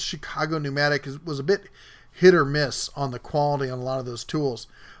old Chicago pneumatic was a bit hit or miss on the quality on a lot of those tools.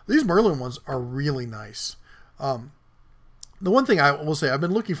 These Merlin ones are really nice. The one thing I will say, I've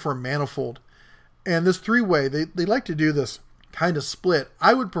been looking for a manifold, and this three-way, they like to do this kind of split.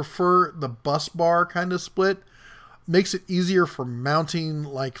 I would prefer the bus bar kind of split. makes it easier for mounting,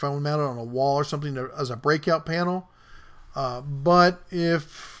 like if I want to mount it on a wall or something as a breakout panel. But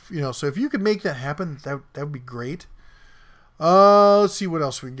if, so if you could make that happen, that would be great. Let's see what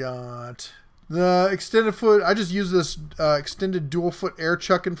else we got. The extended foot, I just use this extended dual foot air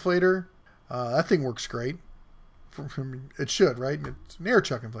chuck inflator. That thing works great. It should, right? It's an air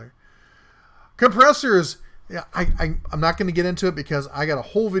chuck inflator. Compressors, yeah, I'm not going to get into it because I got a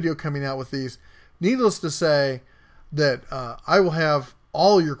whole video coming out with these. Needless to say that I will have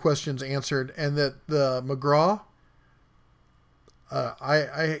all your questions answered, and that the McGraw,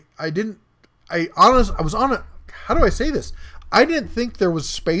 I was on it. How do I say this? I didn't think there was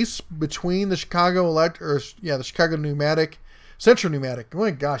space between the Chicago the Chicago Pneumatic, Central Pneumatic. Oh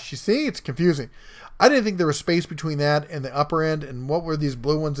my gosh, you see, it's confusing. I didn't think there was space between that and the upper end, and what were these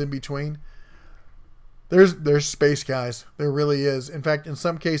blue ones in between? There's space, guys. There really is. In fact, in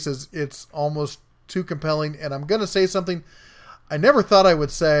some cases, it's almost too compelling. And I'm going to say something I never thought I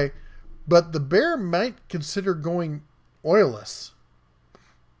would say, but the Bear might consider going oilless.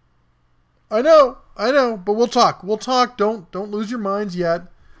 I know, but we'll talk. Don't lose your minds yet.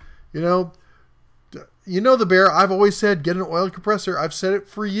 The Bear, I've always said, get an oil compressor. I've said it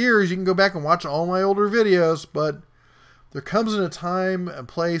for years. You can go back and watch all my older videos, but there comes in a time and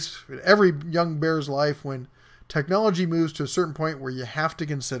place in every young Bear's life when technology moves to a certain point where you have to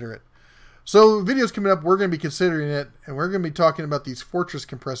consider it. So videos coming up, we're going to be considering it, and we're going to be talking about these Fortress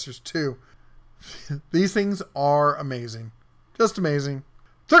compressors too. These things are amazing. Just amazing.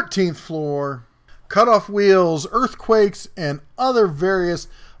 13th floor. Cut-off wheels, earthquakes, and other various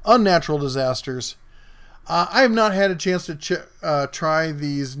unnatural disasters. I have not had a chance to try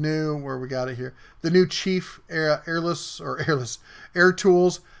these new, where we got it here, the new Chief air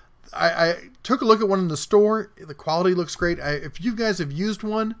tools. I took a look at one in the store. The quality looks great. If you guys have used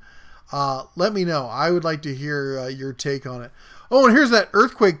one, let me know. I would like to hear your take on it. Oh, and here's that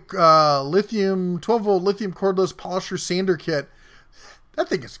earthquake 12-volt lithium cordless polisher sander kit. That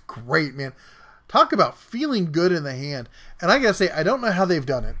thing is great, man. Talk about feeling good in the hand. And I gotta say, I don't know how they've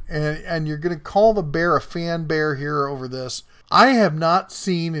done it. And you're gonna call the Bear a fan bear here over this. I have not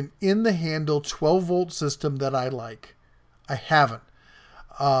seen an in-the-handle 12-volt system that I like. I haven't.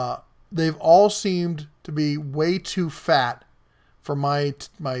 They've all seemed to be way too fat for my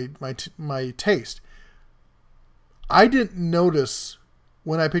taste. I didn't notice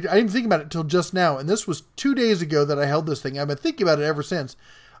when I picked it. I didn't think about it until just now. And this was 2 days ago that I held this thing. I've been thinking about it ever since.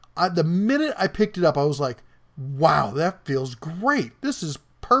 The minute I picked it up, I was like, wow, that feels great. This is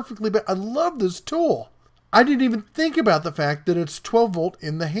perfectly, I love this tool. I didn't even think about the fact that it's 12 volt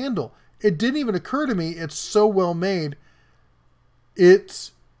in the handle. It didn't even occur to me. It's so well made.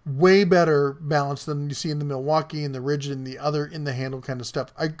 It's way better balanced than you see in the Milwaukee and the Rigid and the other in the handle kind of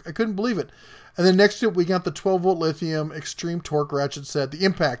stuff. I couldn't believe it. And then next to it, we got the 12 volt lithium extreme torque ratchet set. The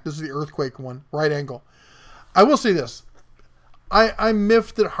Impact, this is the earthquake one, right angle. I will say this. I'm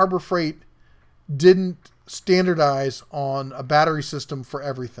miffed that Harbor Freight didn't standardize on a battery system for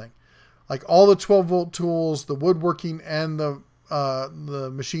everything. Like all the 12 volt tools, the woodworking and the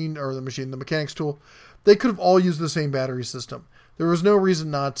mechanics tool, they could have all used the same battery system. There was no reason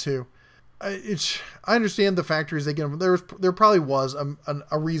not to. I understand the factories they get them. There probably was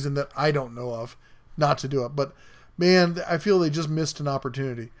a reason that I don't know of not to do it. But man, I feel they just missed an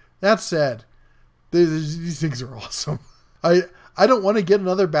opportunity. That said, these things are awesome. I don't want to get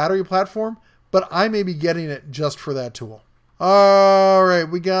another battery platform, but I may be getting it just for that tool. All right,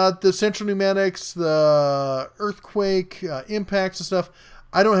 we got the Central Pneumatics, the Earthquake, Impacts and stuff.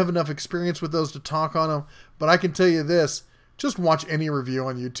 I don't have enough experience with those to talk on them, but I can tell you this. Just watch any review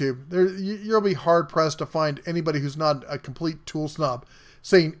on YouTube. You'll be hard-pressed to find anybody who's not a complete tool snob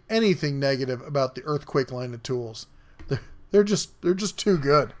saying anything negative about the Earthquake line of tools. They're just too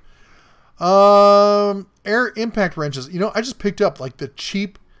good. Air impact wrenches. I just picked up like the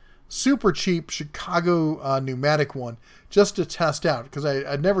cheap, super cheap Chicago pneumatic one just to test out because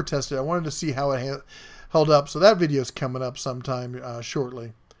I'd never tested it. I wanted to see how it held up. So that video is coming up sometime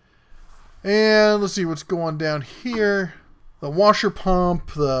shortly. And let's see what's going down here. The washer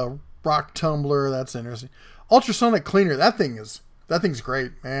pump, the rock tumbler. That's interesting. Ultrasonic cleaner. That thing's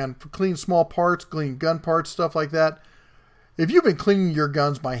great, man. For cleaning small parts, cleaning gun parts, stuff like that. If you've been cleaning your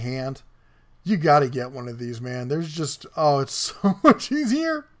guns by hand, you got to get one of these, man. There's just, it's so much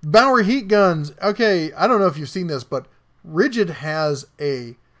easier. Bauer heat guns. Okay, I don't know if you've seen this, but Rigid has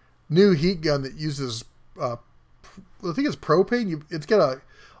a new heat gun that uses, I think it's propane. It's got a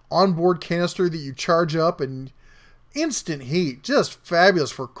onboard canister that you charge up and instant heat. Just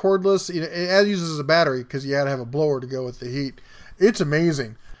fabulous for cordless. It uses a battery because you got to have a blower to go with the heat. It's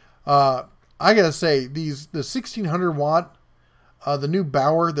amazing. I I gotta say, the 1600 watt, the new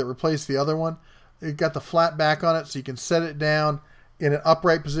Bauer that replaced the other one, it got the flat back on it, so you can set it down in an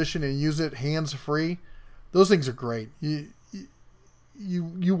upright position and use it hands free. Those things are great.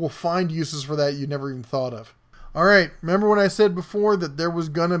 You will find uses for that you never even thought of. All right, remember when I said before that there was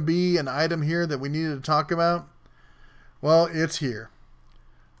gonna be an item here that we needed to talk about? Well, it's here.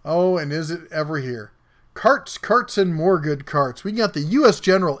 Oh, and is it ever here? Carts, carts, and more good carts. We got the U.S.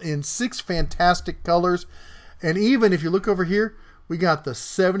 General in 6 fantastic colors. And even if you look over here, we got the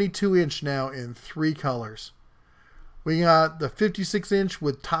 72-inch now in 3 colors. We got the 56-inch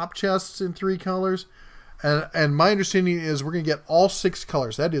with top chests in 3 colors. And my understanding is we're going to get all 6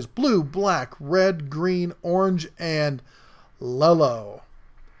 colors. That is blue, black, red, green, orange, and yellow.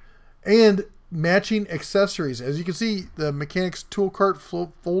 And matching accessories. As you can see, the mechanics tool cart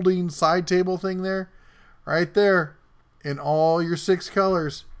folding side table thing there. Right there. In all your 6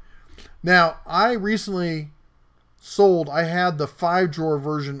 colors. Now, I recently sold, I had the 5-drawer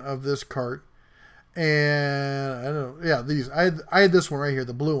version of this cart. And I don't know, yeah, these. I had this one right here,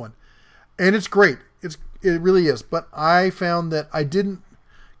 the blue one. And it's great. It really is. But I found that I didn't,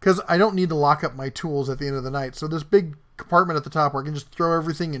 because I don't need to lock up my tools at the end of the night. So this big compartment at the top where I can just throw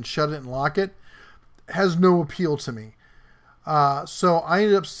everything and shut it and lock it has no appeal to me. So I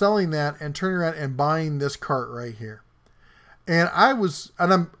ended up selling that and turning around and buying this cart right here. And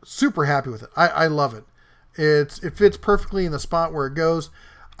I'm super happy with it. I love it. It fits perfectly in the spot where it goes.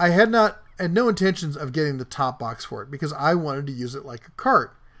 I had no intentions of getting the top box for it because I wanted to use it like a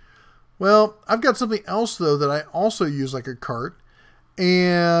cart. Well, I've got something else though that I also use like a cart.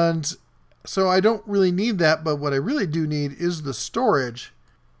 And so I don't really need that, but what I really do need is the storage.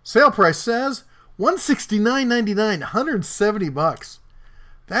 Sale price says $169.99, $170.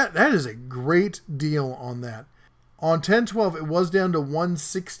 That is a great deal on that. On 10/12 it was down to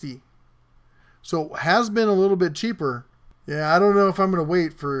 $160. So it has been a little bit cheaper. Yeah, I don't know if I'm going to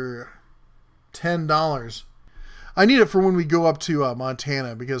wait for $10. I need it for when we go up to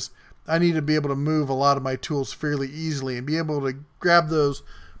Montana because I need to be able to move a lot of my tools fairly easily and be able to grab those,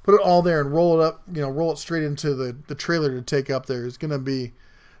 put it all there and roll it up, roll it straight into the trailer to take up there. That'd be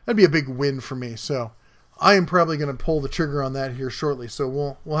a big win for me. So I am probably going to pull the trigger on that here shortly.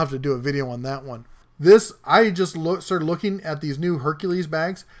 So we'll have to do a video on that one. I just started looking at these new Hercules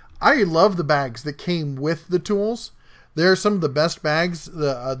bags. I love the bags that came with the tools. They're some of the best bags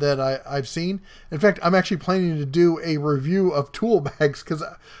that I've seen. In fact, I'm actually planning to do a review of tool bags because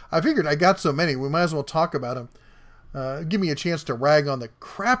I figured I got so many. We might as well talk about them. Give me a chance to rag on the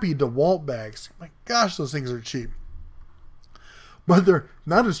crappy DeWalt bags. My gosh, those things are cheap. But they're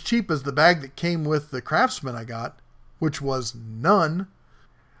not as cheap as the bag that came with the Craftsman I got, which was none.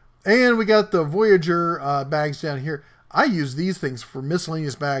 And we got the Voyager bags down here. I use these things for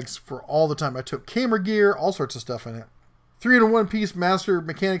miscellaneous bags for all the time. I took camera gear, all sorts of stuff in it. 3-in-1-piece Master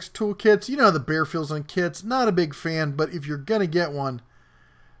Mechanics tool kits. You know how the bear feels on kits. Not a big fan, but if you're going to get one,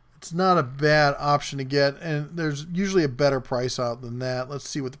 it's not a bad option to get. And there's usually a better price out than that. Let's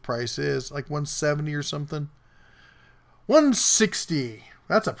see what the price is. Like $170 or something. $160.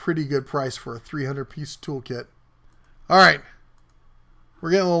 That's a pretty good price for a 300-piece toolkit. All right.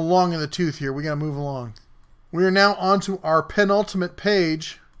 We're getting a little long in the tooth here. We got to move along. We are now on to our penultimate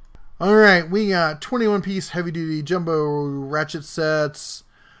page. All right, we got 21-piece heavy-duty jumbo ratchet sets,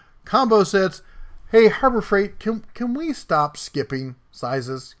 combo sets. Hey, Harbor Freight, can we stop skipping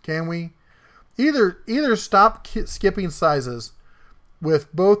sizes? Can we? Either stop skipping sizes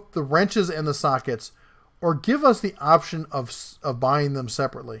with both the wrenches and the sockets, or give us the option of buying them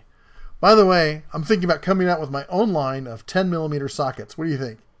separately. By the way, I'm thinking about coming out with my own line of 10mm sockets. What do you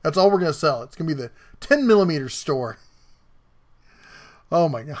think? That's all we're going to sell. It's going to be the 10mm store. Oh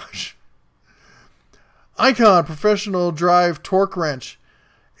my gosh. Icon Professional Drive Torque Wrench.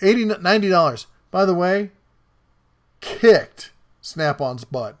 $90. By the way, kicked Snap-on's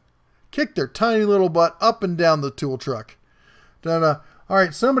butt. Kicked their tiny little butt up and down the tool truck. All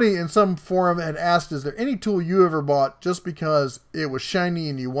right, somebody in some forum had asked, is there any tool you ever bought just because it was shiny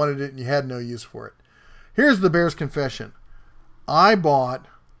and you wanted it and you had no use for it? Here's the bear's confession. I bought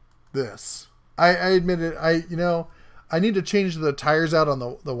this. I admit it. I need to change the tires out on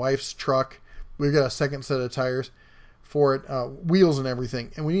the wife's truck. We've got a second set of tires for it, wheels and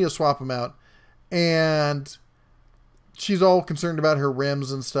everything, and we need to swap them out. And she's all concerned about her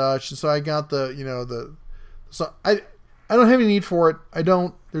rims and stuff. So I got so I don't have any need for it. I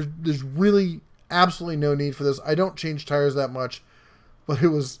don't. There's really absolutely no need for this. I don't change tires that much, but it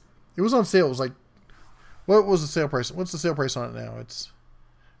was on sale. It was like, what was the sale price? What's the sale price on it now?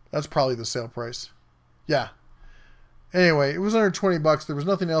 That's probably the sale price. Yeah. Anyway, it was under 20 bucks. There was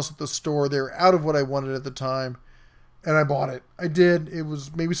nothing else at the store. They were out of what I wanted at the time. And I bought it. I did. It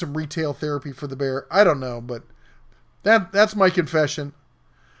was maybe some retail therapy for the bear. I don't know, but that's my confession.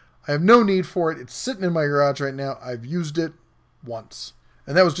 I have no need for it. It's sitting in my garage right now. I've used it once.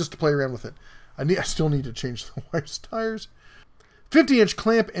 And that was just to play around with it. I still need to change the wife's tires. 50-inch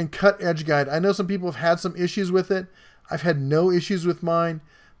clamp and cut edge guide. I know some people have had some issues with it. I've had no issues with mine.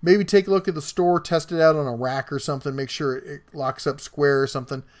 Maybe take a look at the store, test it out on a rack or something, make sure it locks up square or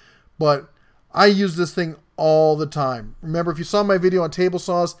something. But I use this thing all the time. Remember, if you saw my video on table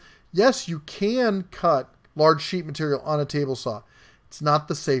saws, yes, you can cut large sheet material on a table saw. It's not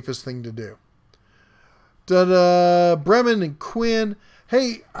the safest thing to do. Bremen and Quinn.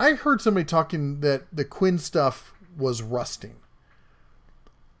 Hey, I heard somebody talking that the Quinn stuff was rusting.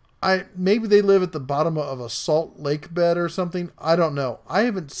 Maybe they live at the bottom of a salt lake bed or something. I don't know. I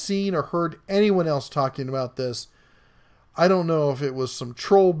haven't seen or heard anyone else talking about this. I don't know if it was some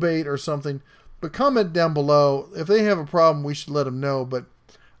troll bait or something. But comment down below. If they have a problem, we should let them know. But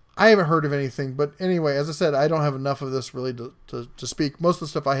I haven't heard of anything. But anyway, as I said, I don't have enough of this really to speak. Most of the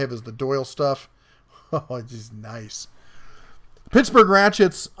stuff I have is the Doyle stuff. Oh, it's just nice. Pittsburgh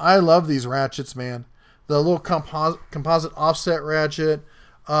ratchets. I love these ratchets, man. The little composite offset ratchet.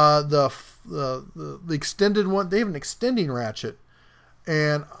 The extended one. They have an extending ratchet.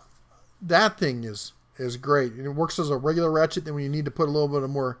 And that thing is great. It works as a regular ratchet. Then when you need to put a little bit of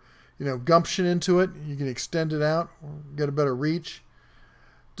more gumption into it, you can extend it out, get a better reach.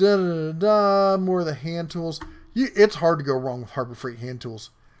 More of the hand tools. It's hard to go wrong with Harbor Freight hand tools.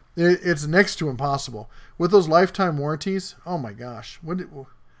 It's next to impossible. With those lifetime warranties, oh my gosh. What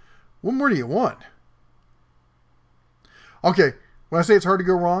more do you want? Okay, when I say it's hard to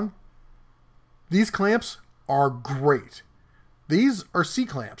go wrong, these clamps are great. These are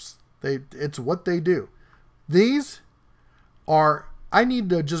C-clamps. It's what they do. These are... I need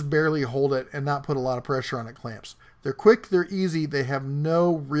to just barely hold it and not put a lot of pressure on it clamps. They're quick, they're easy, they have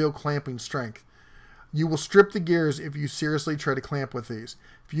no real clamping strength. You will strip the gears if you seriously try to clamp with these.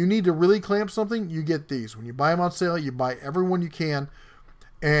 If you need to really clamp something, you get these. When you buy them on sale, you buy every one you can.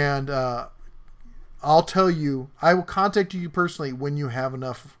 And I'll tell you, I will contact you personally when you have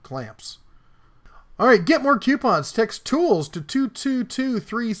enough clamps. All right, get more coupons. Text TOOLS to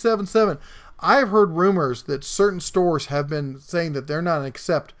 222377. I've heard rumors that certain stores have been saying that they're not going to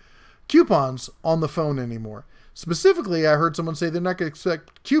accept coupons on the phone anymore. Specifically, I heard someone say they're not going to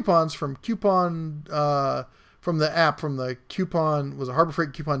accept coupons from from the app, from the Harbor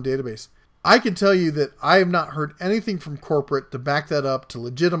Freight coupon database. I can tell you that I have not heard anything from corporate to back that up, to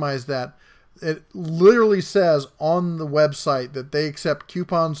legitimize that. It literally says on the website that they accept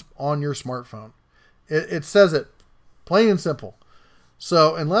coupons on your smartphone. It says it, plain and simple.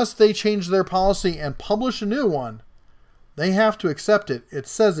 So unless they change their policy and publish a new one, they have to accept it. It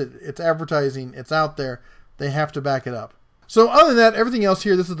says it. It's advertising. It's out there. They have to back it up. So other than that, everything else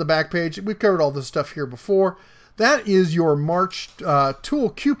here, this is the back page. We've covered all this stuff here before. That is your March tool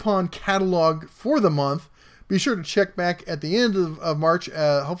coupon catalog for the month. Be sure to check back at the end of March.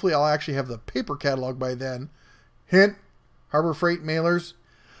 Hopefully I'll actually have the paper catalog by then. Hint, Harbor Freight mailers.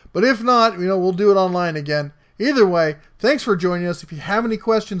 But if not, we'll do it online again. Either way, thanks for joining us. If you have any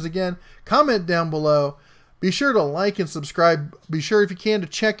questions, again, comment down below. Be sure to like and subscribe. Be sure, if you can, to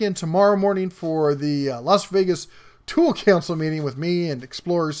check in tomorrow morning for the Las Vegas Tool Council meeting with me and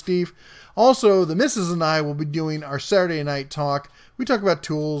Explorer Steve. Also, the missus and I will be doing our Saturday night talk. We talk about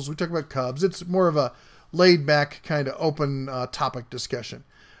tools. We talk about Cubs. It's more of a laid-back kind of open topic discussion.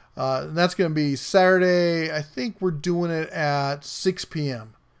 And that's going to be Saturday. I think we're doing it at 6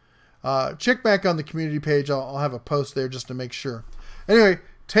 p.m. Check back on the community page. I'll have a post there just to make sure. Anyway,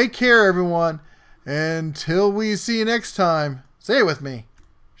 take care, everyone. Until we see you next time, say it with me,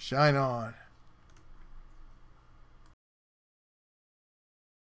 shine on.